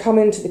know, as you come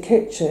into the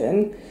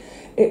kitchen,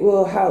 it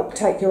will help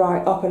take your eye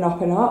up and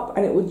up and up,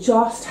 and it will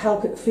just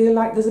help it feel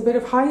like there's a bit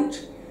of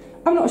height.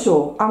 I'm not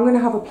sure. I'm going to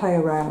have a play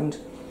around.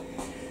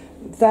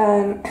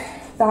 Then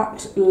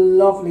that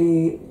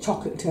lovely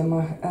chocolate tin,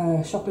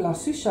 my chocolat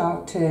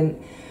Souchard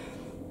tin,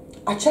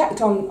 I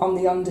checked on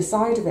the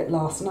underside of it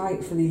last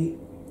night for the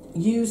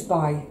use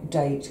by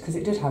date, because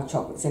it did have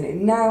chocolates in it. It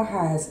now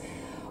has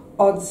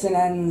odds and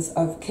ends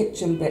of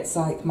kitchen bits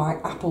like my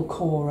apple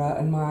corer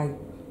and my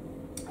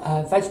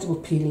vegetable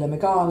peeler, my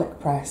garlic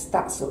press,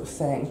 that sort of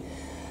thing.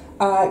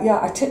 Yeah,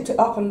 I tipped it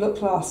up and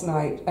looked last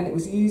night, and it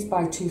was used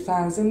by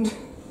 2000,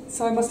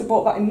 so I must have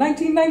bought that in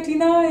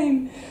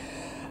 1999.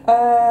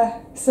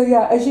 So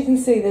yeah, as you can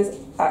see,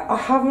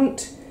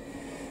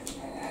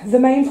 the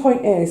main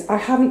point is I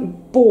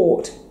haven't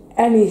bought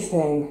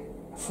anything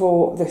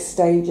for this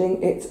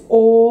staging. It's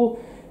all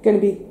going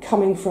to be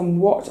coming from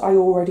what I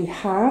already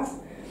have,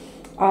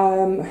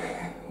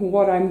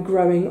 what I'm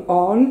growing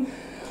on.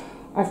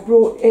 I've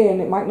brought in,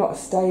 it might not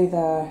stay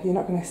there, you're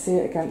not going to see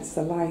it against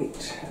the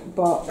light,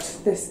 but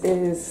this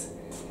is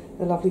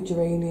the lovely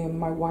geranium,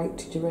 my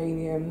white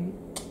geranium.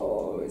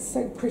 Oh, it's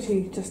so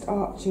pretty, just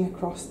arching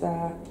across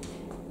there.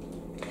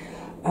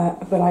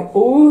 But I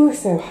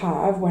also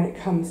have, when it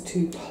comes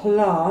to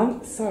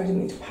plants, sorry I didn't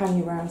mean to pan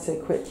you around so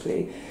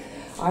quickly,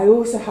 I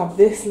also have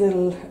this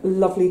little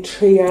lovely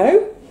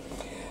trio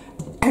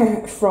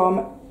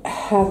from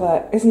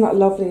Heather. Isn't that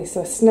lovely?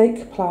 So a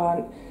snake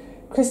plant,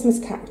 Christmas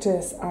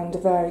cactus and a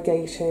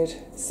variegated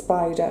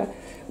spider,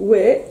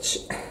 which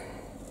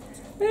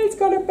it's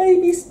got a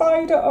baby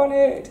spider on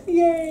it,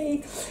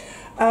 yay!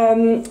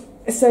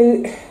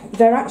 So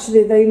they're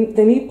actually,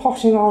 they need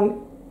potting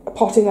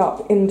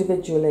up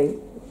individually.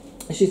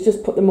 She's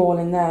just put them all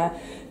in there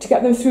to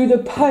get them through the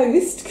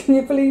post. Can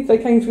you believe they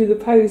came through the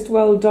post?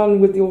 Well done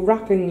with your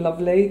wrapping,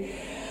 lovely.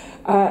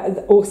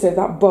 Also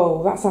that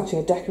bowl, that's actually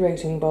a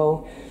decorating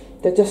bowl.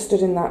 They just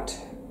stood in that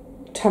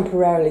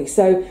temporarily.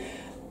 So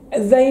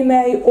they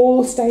may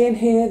all stay in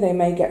here, they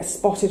may get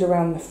spotted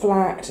around the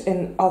flat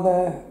in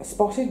other,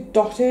 spotted,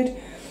 dotted.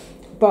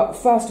 But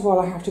first of all,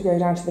 I have to go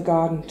down to the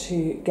garden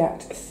to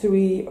get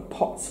 3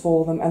 pots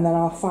for them, and then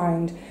I'll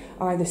find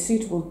either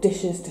suitable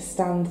dishes to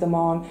stand them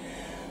on,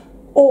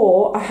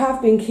 or I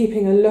have been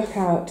keeping a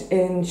lookout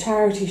in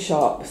charity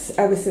shops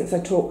ever since I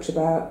talked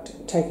about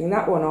taking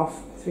that one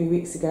off 3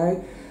 weeks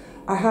ago.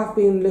 I have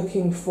been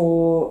looking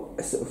for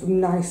a sort of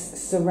nice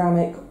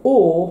ceramic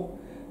or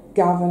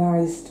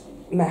galvanised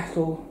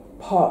metal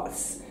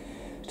pots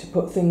to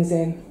put things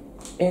in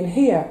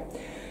here.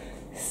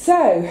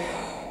 So,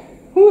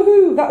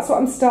 woohoo, that's what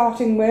I'm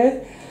starting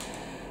with.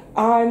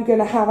 I'm going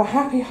to have a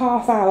happy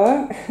half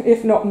hour,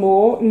 if not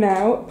more,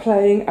 now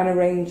playing and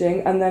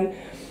arranging, and then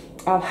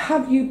I'll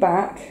have you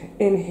back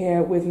in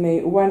here with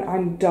me when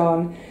I'm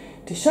done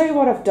to show you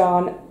what I've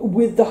done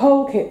with the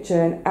whole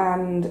kitchen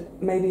and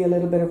maybe a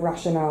little bit of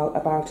rationale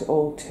about it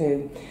all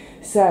too.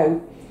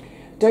 So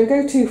don't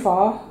go too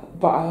far,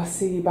 but I'll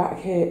see you back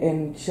here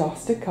in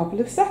just a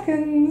couple of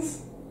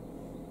seconds.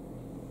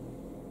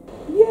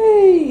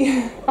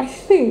 Yay! I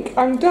think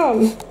I'm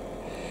done.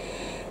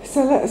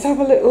 So let's have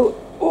a little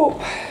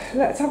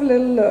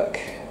look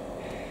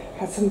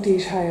at some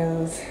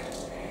details.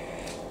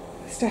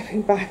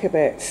 Stepping back a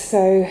bit.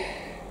 So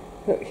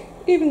look,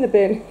 even the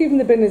bin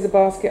is a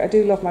basket. I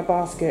do love my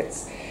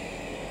baskets.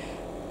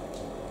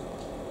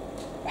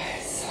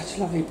 Such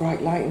lovely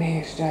bright light in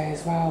here today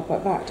as well,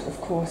 but that of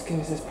course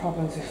gives us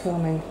problems with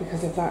filming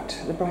because of that,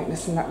 the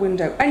brightness in that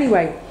window.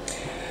 Anyway,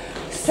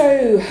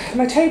 so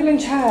my table and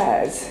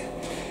chairs.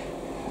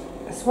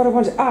 What I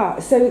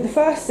wanted. So the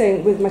first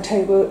thing with my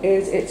table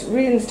is it's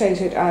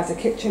reinstated as a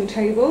kitchen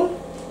table,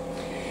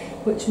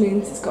 which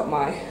means it's got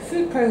my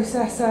food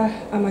processor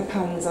and my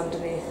pans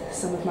underneath,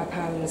 some of my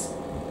pans.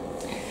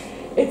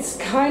 It's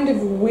kind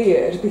of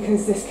weird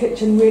because this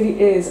kitchen really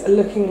is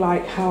looking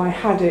like how I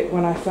had it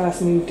when I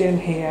first moved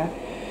in here.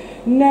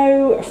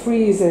 No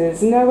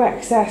freezers, no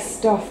excess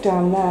stuff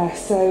down there.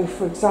 So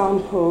for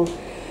example,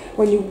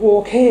 when you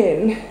walk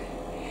in,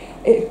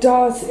 it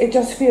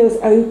just feels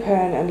open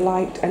and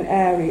light and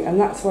airy, and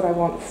that's what I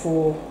want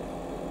for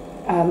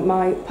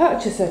my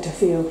purchaser to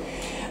feel.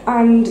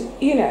 And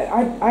you know,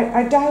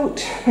 I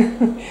doubt,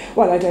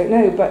 well I don't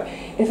know, but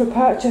if a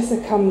purchaser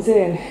comes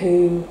in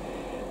who,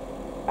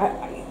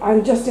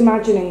 I'm just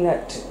imagining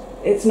that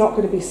it's not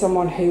going to be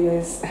someone who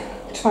is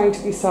trying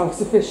to be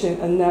self-sufficient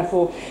and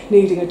therefore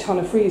needing a ton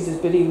of freezers,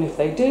 but even if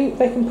they do,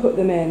 they can put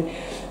them in.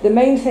 The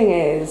main thing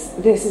is,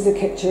 this is a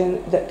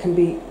kitchen that can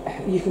be,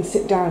 you can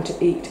sit down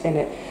to eat in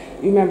it.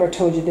 You remember I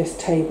told you this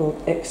table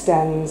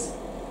extends,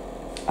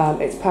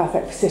 it's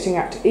perfect for sitting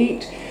out to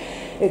eat.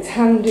 It's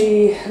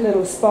handy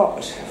little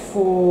spot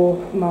for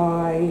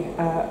my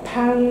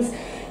pans.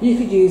 You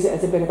could use it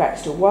as a bit of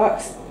extra work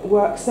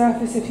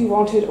surface if you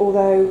wanted,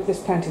 although there's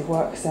plenty of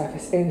work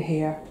surface in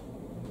here.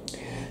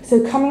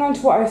 So coming on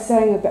to what I was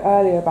saying a bit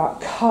earlier about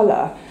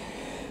colour,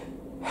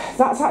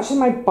 that's actually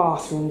my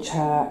bathroom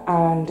chair,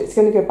 and it's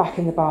going to go back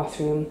in the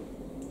bathroom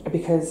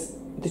because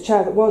the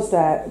chair that was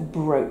there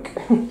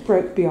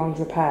broke beyond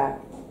repair.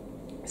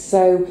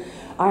 So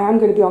I am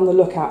going to be on the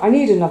lookout. I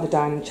need another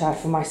dining chair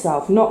for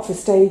myself, not for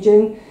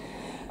staging,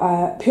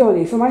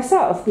 purely for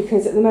myself,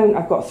 because at the moment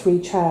I've got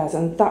 3 chairs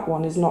and that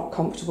one is not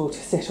comfortable to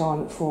sit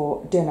on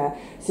for dinner.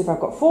 So if I've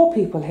got 4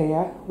 people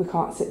here, we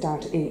can't sit down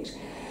to eat.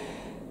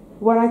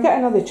 When I get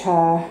another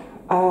chair,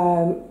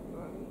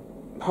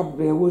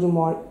 probably a wooden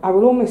one, I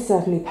will almost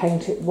certainly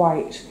paint it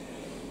white.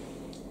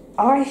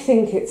 I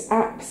think it's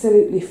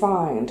absolutely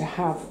fine to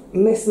have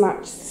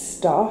mismatched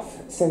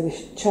stuff, so the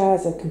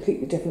chairs are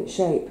completely different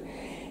shape,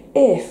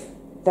 if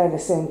they're the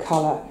same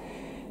colour.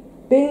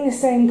 Being the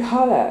same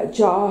colour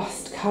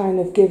just kind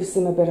of gives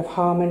them a bit of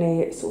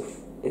harmony.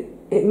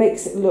 It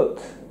makes it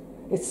look,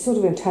 it's sort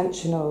of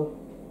intentional.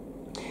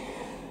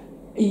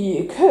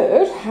 You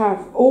could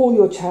have all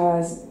your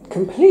chairs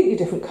completely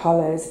different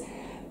colours,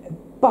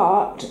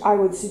 but I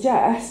would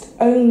suggest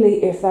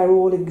only if they're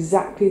all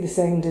exactly the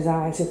same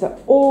design. So if they're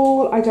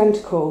all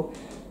identical,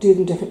 do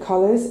them different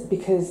colours,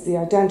 because the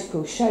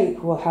identical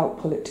shape will help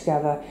pull it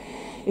together.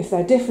 If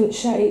they're different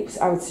shapes,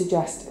 I would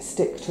suggest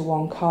stick to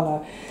one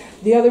colour.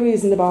 The other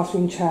reason the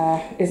bathroom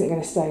chair isn't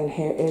going to stay in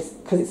here is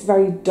because it's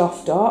very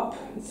duffed up.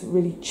 It's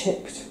really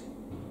chipped.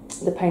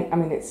 The paint, I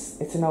mean, it's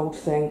an old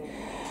thing.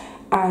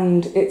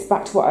 And it's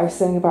back to what I was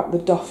saying about the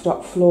duffed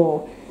up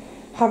floor.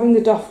 Having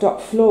the duffed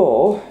up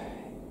floor,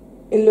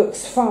 it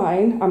looks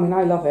fine. I mean,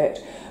 I love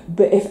it.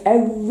 But if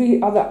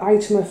every other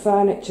item of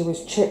furniture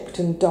was chipped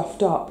and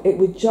duffed up, it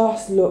would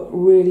just look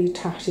really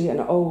tatty and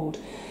old.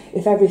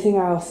 If everything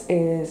else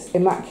is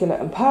immaculate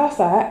and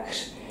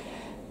perfect,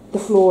 the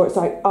floor, it's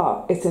like,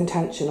 it's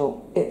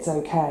intentional, it's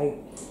okay.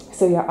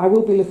 So yeah, I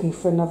will be looking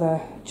for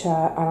another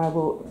chair and I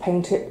will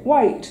paint it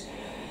white.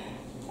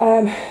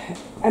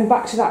 And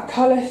back to that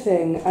colour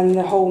thing and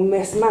the whole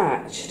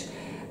mismatched.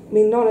 I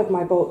mean, none of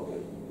my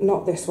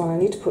not this one, I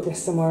need to put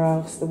this somewhere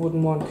else, the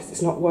wooden one, because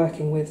it's not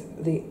working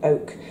with the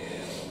oak.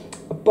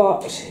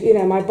 But, you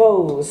know, my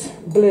bowls,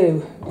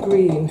 blue,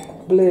 green,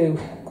 blue,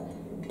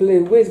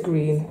 blue with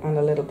green and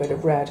a little bit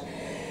of red.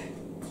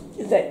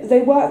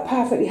 They work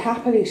perfectly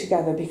happily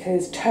together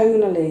because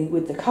tonally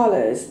with the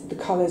colours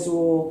are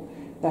all,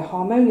 they're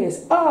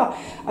harmonious.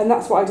 And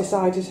that's what I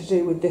decided to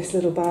do with this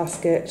little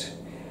basket.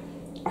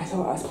 I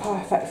thought that's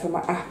perfect for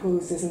my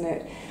apples, isn't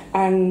it?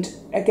 And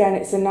again,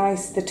 it's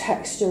the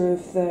texture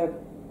of the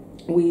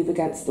weave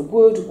against the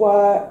wood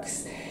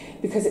works.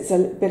 Because it's a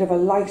bit of a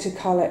lighter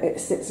colour, it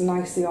sits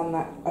nicely on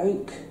that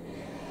oak.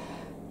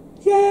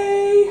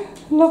 Yay!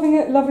 Loving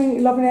it, loving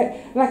it, loving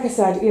it. Like I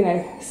said, you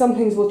know, some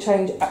things will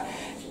change.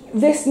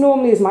 This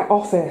normally is my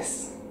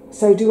office.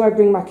 So do I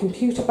bring my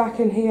computer back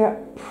in here?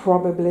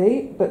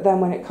 Probably. But then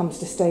when it comes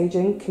to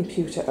staging,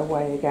 computer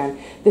away again.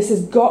 This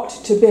has got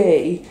to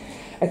be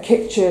a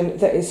kitchen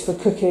that is for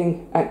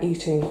cooking and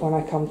eating when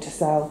I come to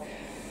sell.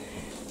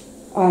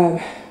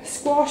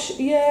 Squash,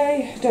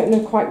 yay. Don't know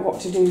quite what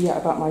to do yet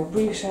about my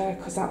Brita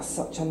because that's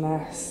such a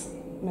mess.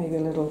 Maybe a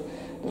little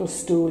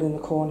stool in the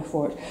corner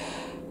for it.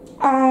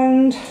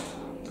 And,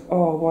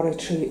 oh, what a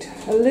treat.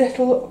 A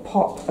little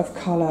pop of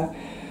colour.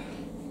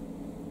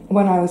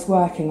 When I was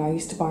working, I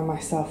used to buy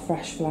myself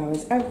fresh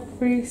flowers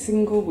every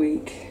single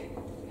week.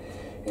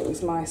 It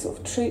was my sort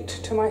of treat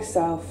to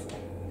myself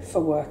for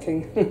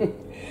working.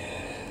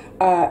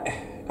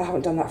 I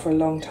haven't done that for a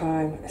long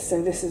time,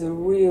 so this is a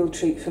real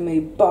treat for me.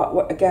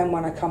 But again,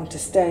 when I come to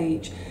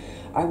stage,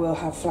 I will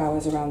have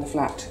flowers around the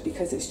flat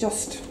because it's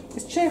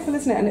cheerful,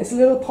 isn't it? And it's a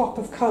little pop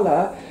of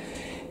colour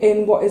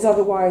in what is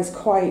otherwise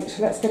quite,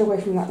 let's get away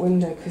from that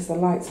window because the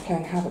light's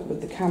playing havoc with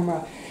the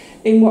camera,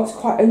 in what's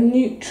quite a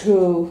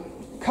neutral,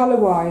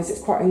 colour-wise, it's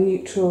quite a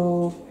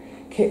neutral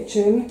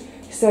kitchen.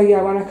 So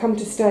yeah, when I come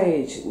to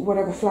stage,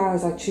 whatever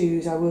flowers I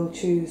choose, I will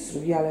choose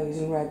sort of yellows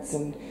and reds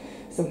and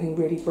something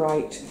really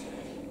bright.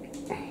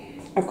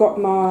 I've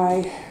got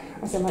my,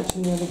 as I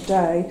mentioned the other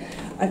day,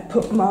 I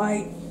put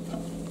my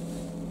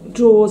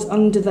drawers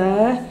under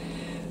there,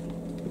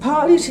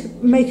 partly to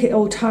make it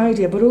all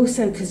tidier, but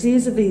also because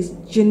these are these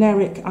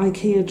generic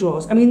IKEA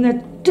drawers. I mean,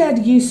 they're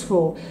dead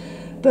useful,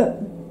 but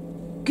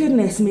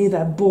goodness me,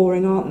 they're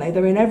boring, aren't they?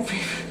 They're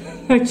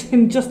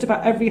in just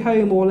about every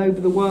home all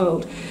over the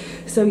world.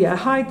 So yeah,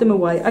 hide them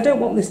away. I don't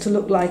want this to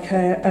look like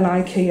an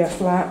IKEA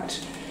flat,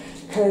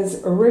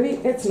 because really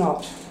it's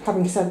not.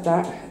 Having said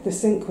that, the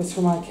sink was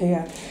from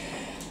IKEA.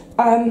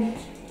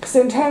 So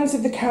in terms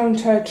of the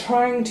counter,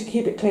 trying to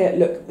keep it clear.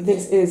 Look,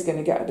 this is going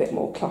to get a bit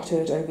more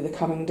cluttered over the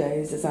coming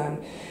days as I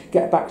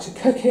get back to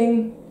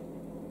cooking.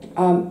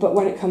 But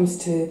when it comes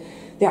to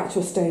the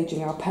actual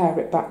staging, I'll pare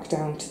it back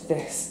down to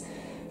this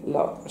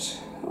lot.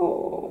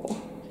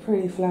 Oh,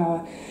 pretty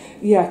flower.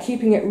 Yeah,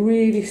 keeping it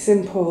really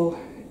simple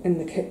in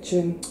the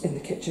kitchen,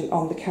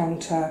 on the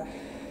counter.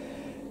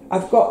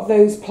 I've got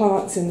those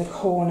plants in the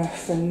corner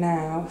for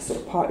now,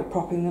 sort of partly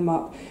propping them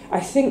up. I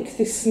think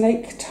the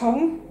snake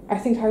tongue, I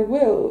think I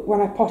will,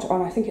 when I pot it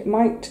on, I think it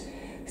might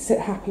sit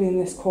happily in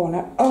this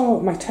corner.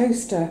 Oh, my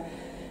toaster.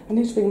 I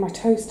need to bring my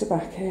toaster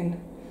back in.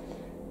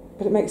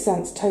 But it makes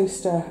sense,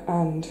 toaster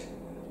and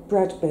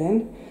bread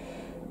bin.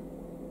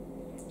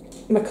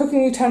 My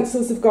cooking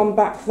utensils have gone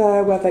back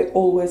there where they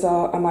always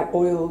are, and my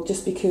oil,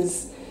 just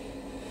because,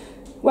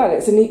 well,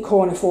 it's a neat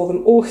corner for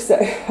them. Also,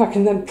 I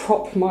can then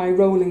prop my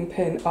rolling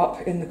pin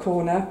up in the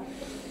corner.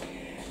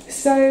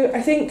 So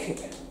I think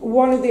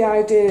one of the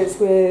ideas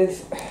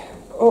with,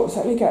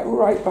 let me get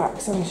right back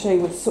so I can show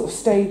you with sort of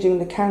staging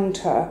the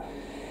counter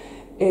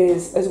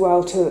is as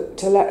well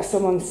to let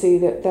someone see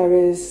that there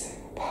is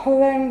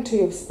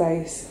plenty of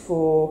space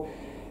for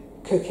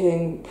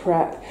cooking,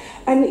 prep.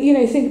 And, you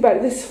know, think about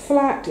it, this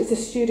flat is a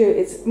studio.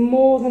 It's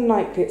more than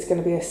likely it's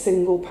going to be a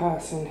single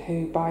person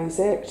who buys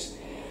it.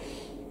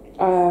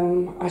 I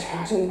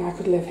don't think I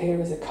could live here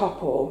as a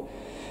couple.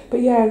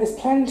 But yeah, there's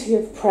plenty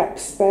of prep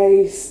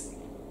space.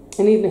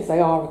 And even if they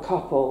are a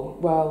couple,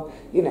 well,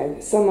 you know,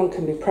 someone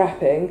can be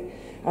prepping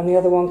and the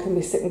other one can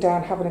be sitting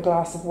down having a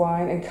glass of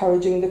wine,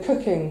 encouraging the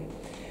cooking.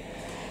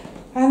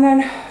 And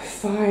then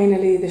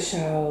finally the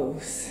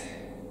shelves.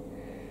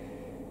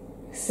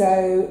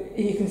 So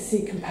you can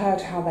see compared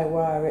to how they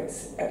were,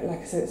 it's,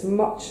 like I said, it's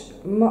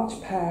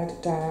much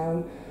pared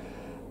down.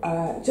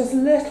 Just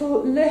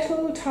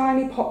little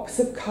tiny pops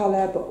of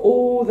colour, but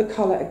all the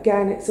colour,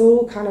 again, it's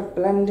all kind of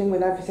blending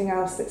with everything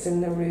else that's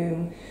in the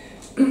room.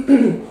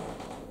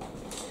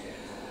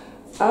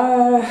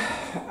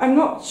 I'm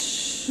not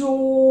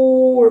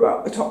sure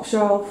about the top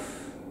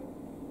shelf.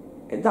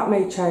 That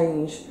may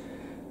change.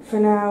 For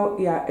now,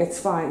 yeah, it's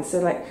fine. So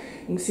like,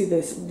 you can see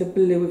this, the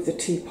blue of the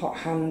teapot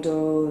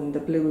handle and the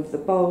blue of the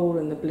bowl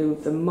and the blue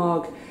of the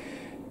mug.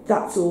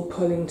 That's all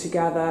pulling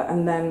together,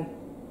 and then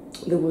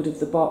the wood of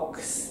the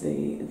box,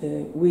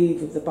 the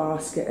weave of the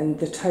basket, and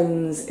the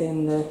tones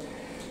in the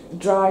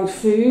dried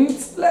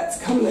foods.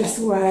 Let's come this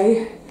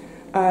way.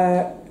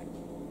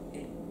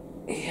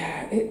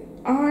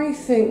 I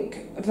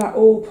think that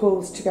all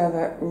pulls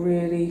together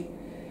really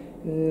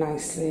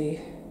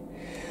nicely.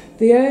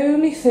 The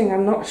only thing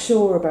I'm not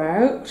sure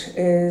about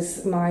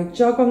is my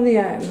jug on the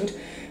end,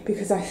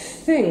 because I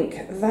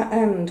think that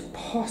end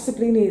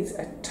possibly needs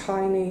a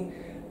tiny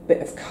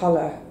bit of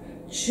colour,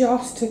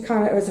 just to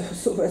kind of, as a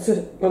sort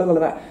of blah, blah,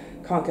 blah,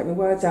 can't get my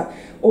words out,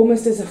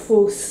 almost as a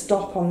full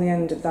stop on the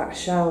end of that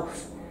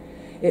shelf.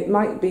 It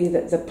might be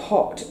that the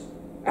pot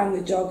and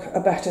the jug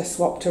are better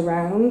swapped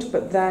around,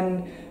 but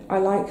then I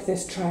like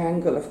this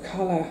triangle of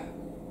colour.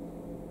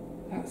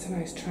 That's a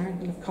nice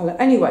triangle of colour.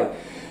 Anyway,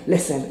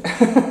 listen,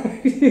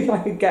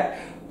 I could get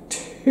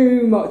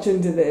too much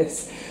into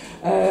this,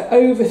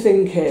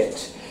 overthink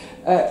it,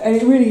 and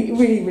it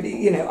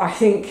really, you know, I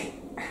think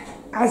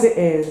as it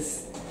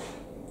is,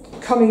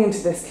 coming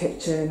into this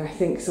kitchen, I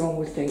think someone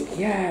would think,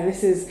 yeah,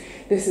 this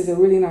is a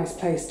really nice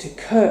place to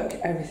cook,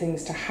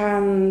 everything's to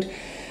hand,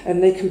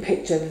 and they can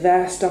picture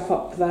their stuff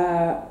up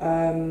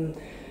there.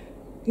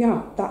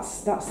 Yeah,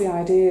 that's the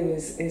idea,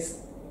 is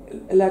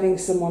letting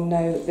someone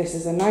know that this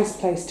is a nice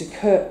place to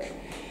cook.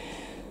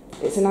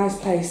 It's a nice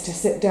place to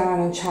sit down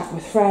and chat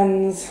with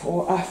friends,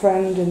 or a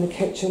friend in the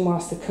kitchen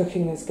whilst the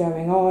cooking is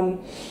going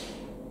on.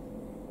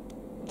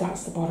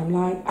 That's the bottom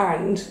line.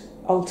 And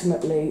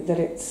ultimately that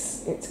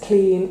it's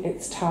clean,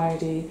 it's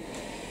tidy,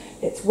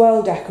 it's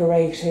well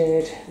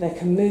decorated, they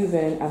can move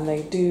in and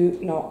they do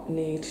not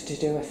need to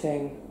do a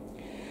thing.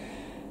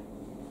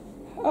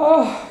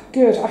 Oh,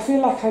 good. I feel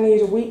like I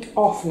need a week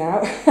off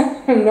now.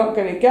 I'm not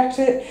going to get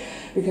it,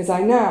 because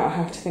I now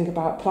have to think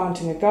about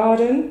planting a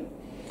garden,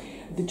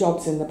 the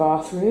jobs in the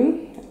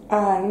bathroom,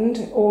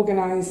 and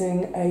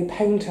organising a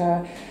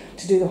painter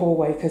to do the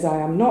hallway, because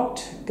I am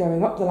not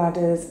going up the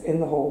ladders in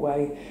the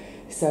hallway.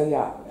 So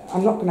yeah,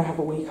 I'm not going to have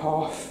a week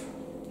off.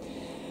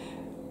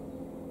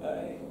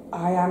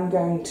 I am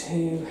going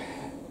to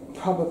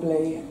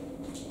probably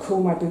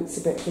cool my boots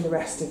a bit for the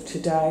rest of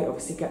today,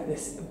 obviously get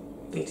this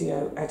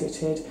video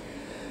edited.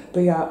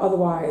 But yeah,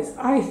 otherwise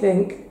I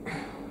think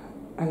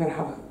I'm going to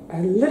have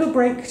a little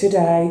break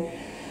today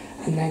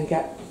and then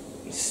get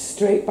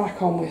straight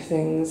back on with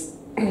things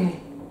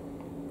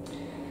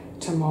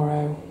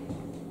tomorrow.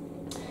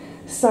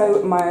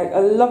 So my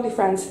lovely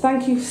friends,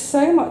 thank you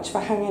so much for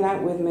hanging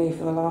out with me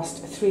for the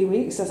last 3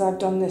 weeks as I've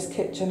done this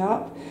kitchen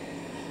up.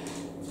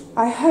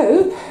 I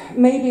hope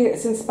maybe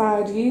it's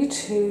inspired you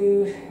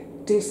to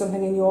do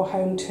something in your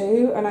home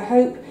too, and I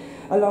hope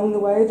along the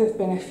way there have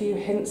been a few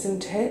hints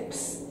and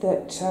tips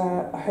that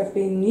have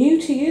been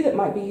new to you that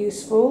might be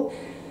useful,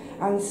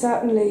 and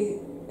certainly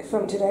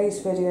from today's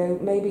video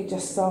maybe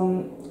just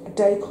some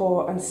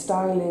decor and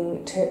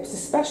styling tips,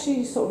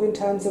 especially sort of in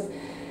terms of,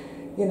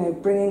 you know,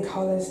 bringing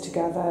colours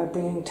together,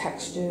 bringing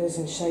textures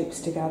and shapes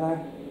together.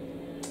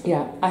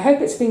 Yeah, I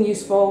hope it's been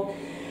useful,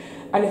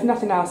 and if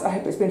nothing else, I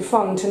hope it's been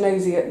fun to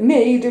nosy at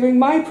me doing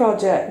my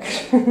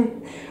project.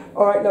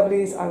 Alright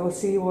lovelies, I will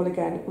see you all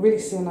again really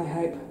soon, I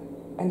hope.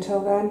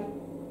 Until then,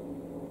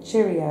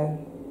 cheerio.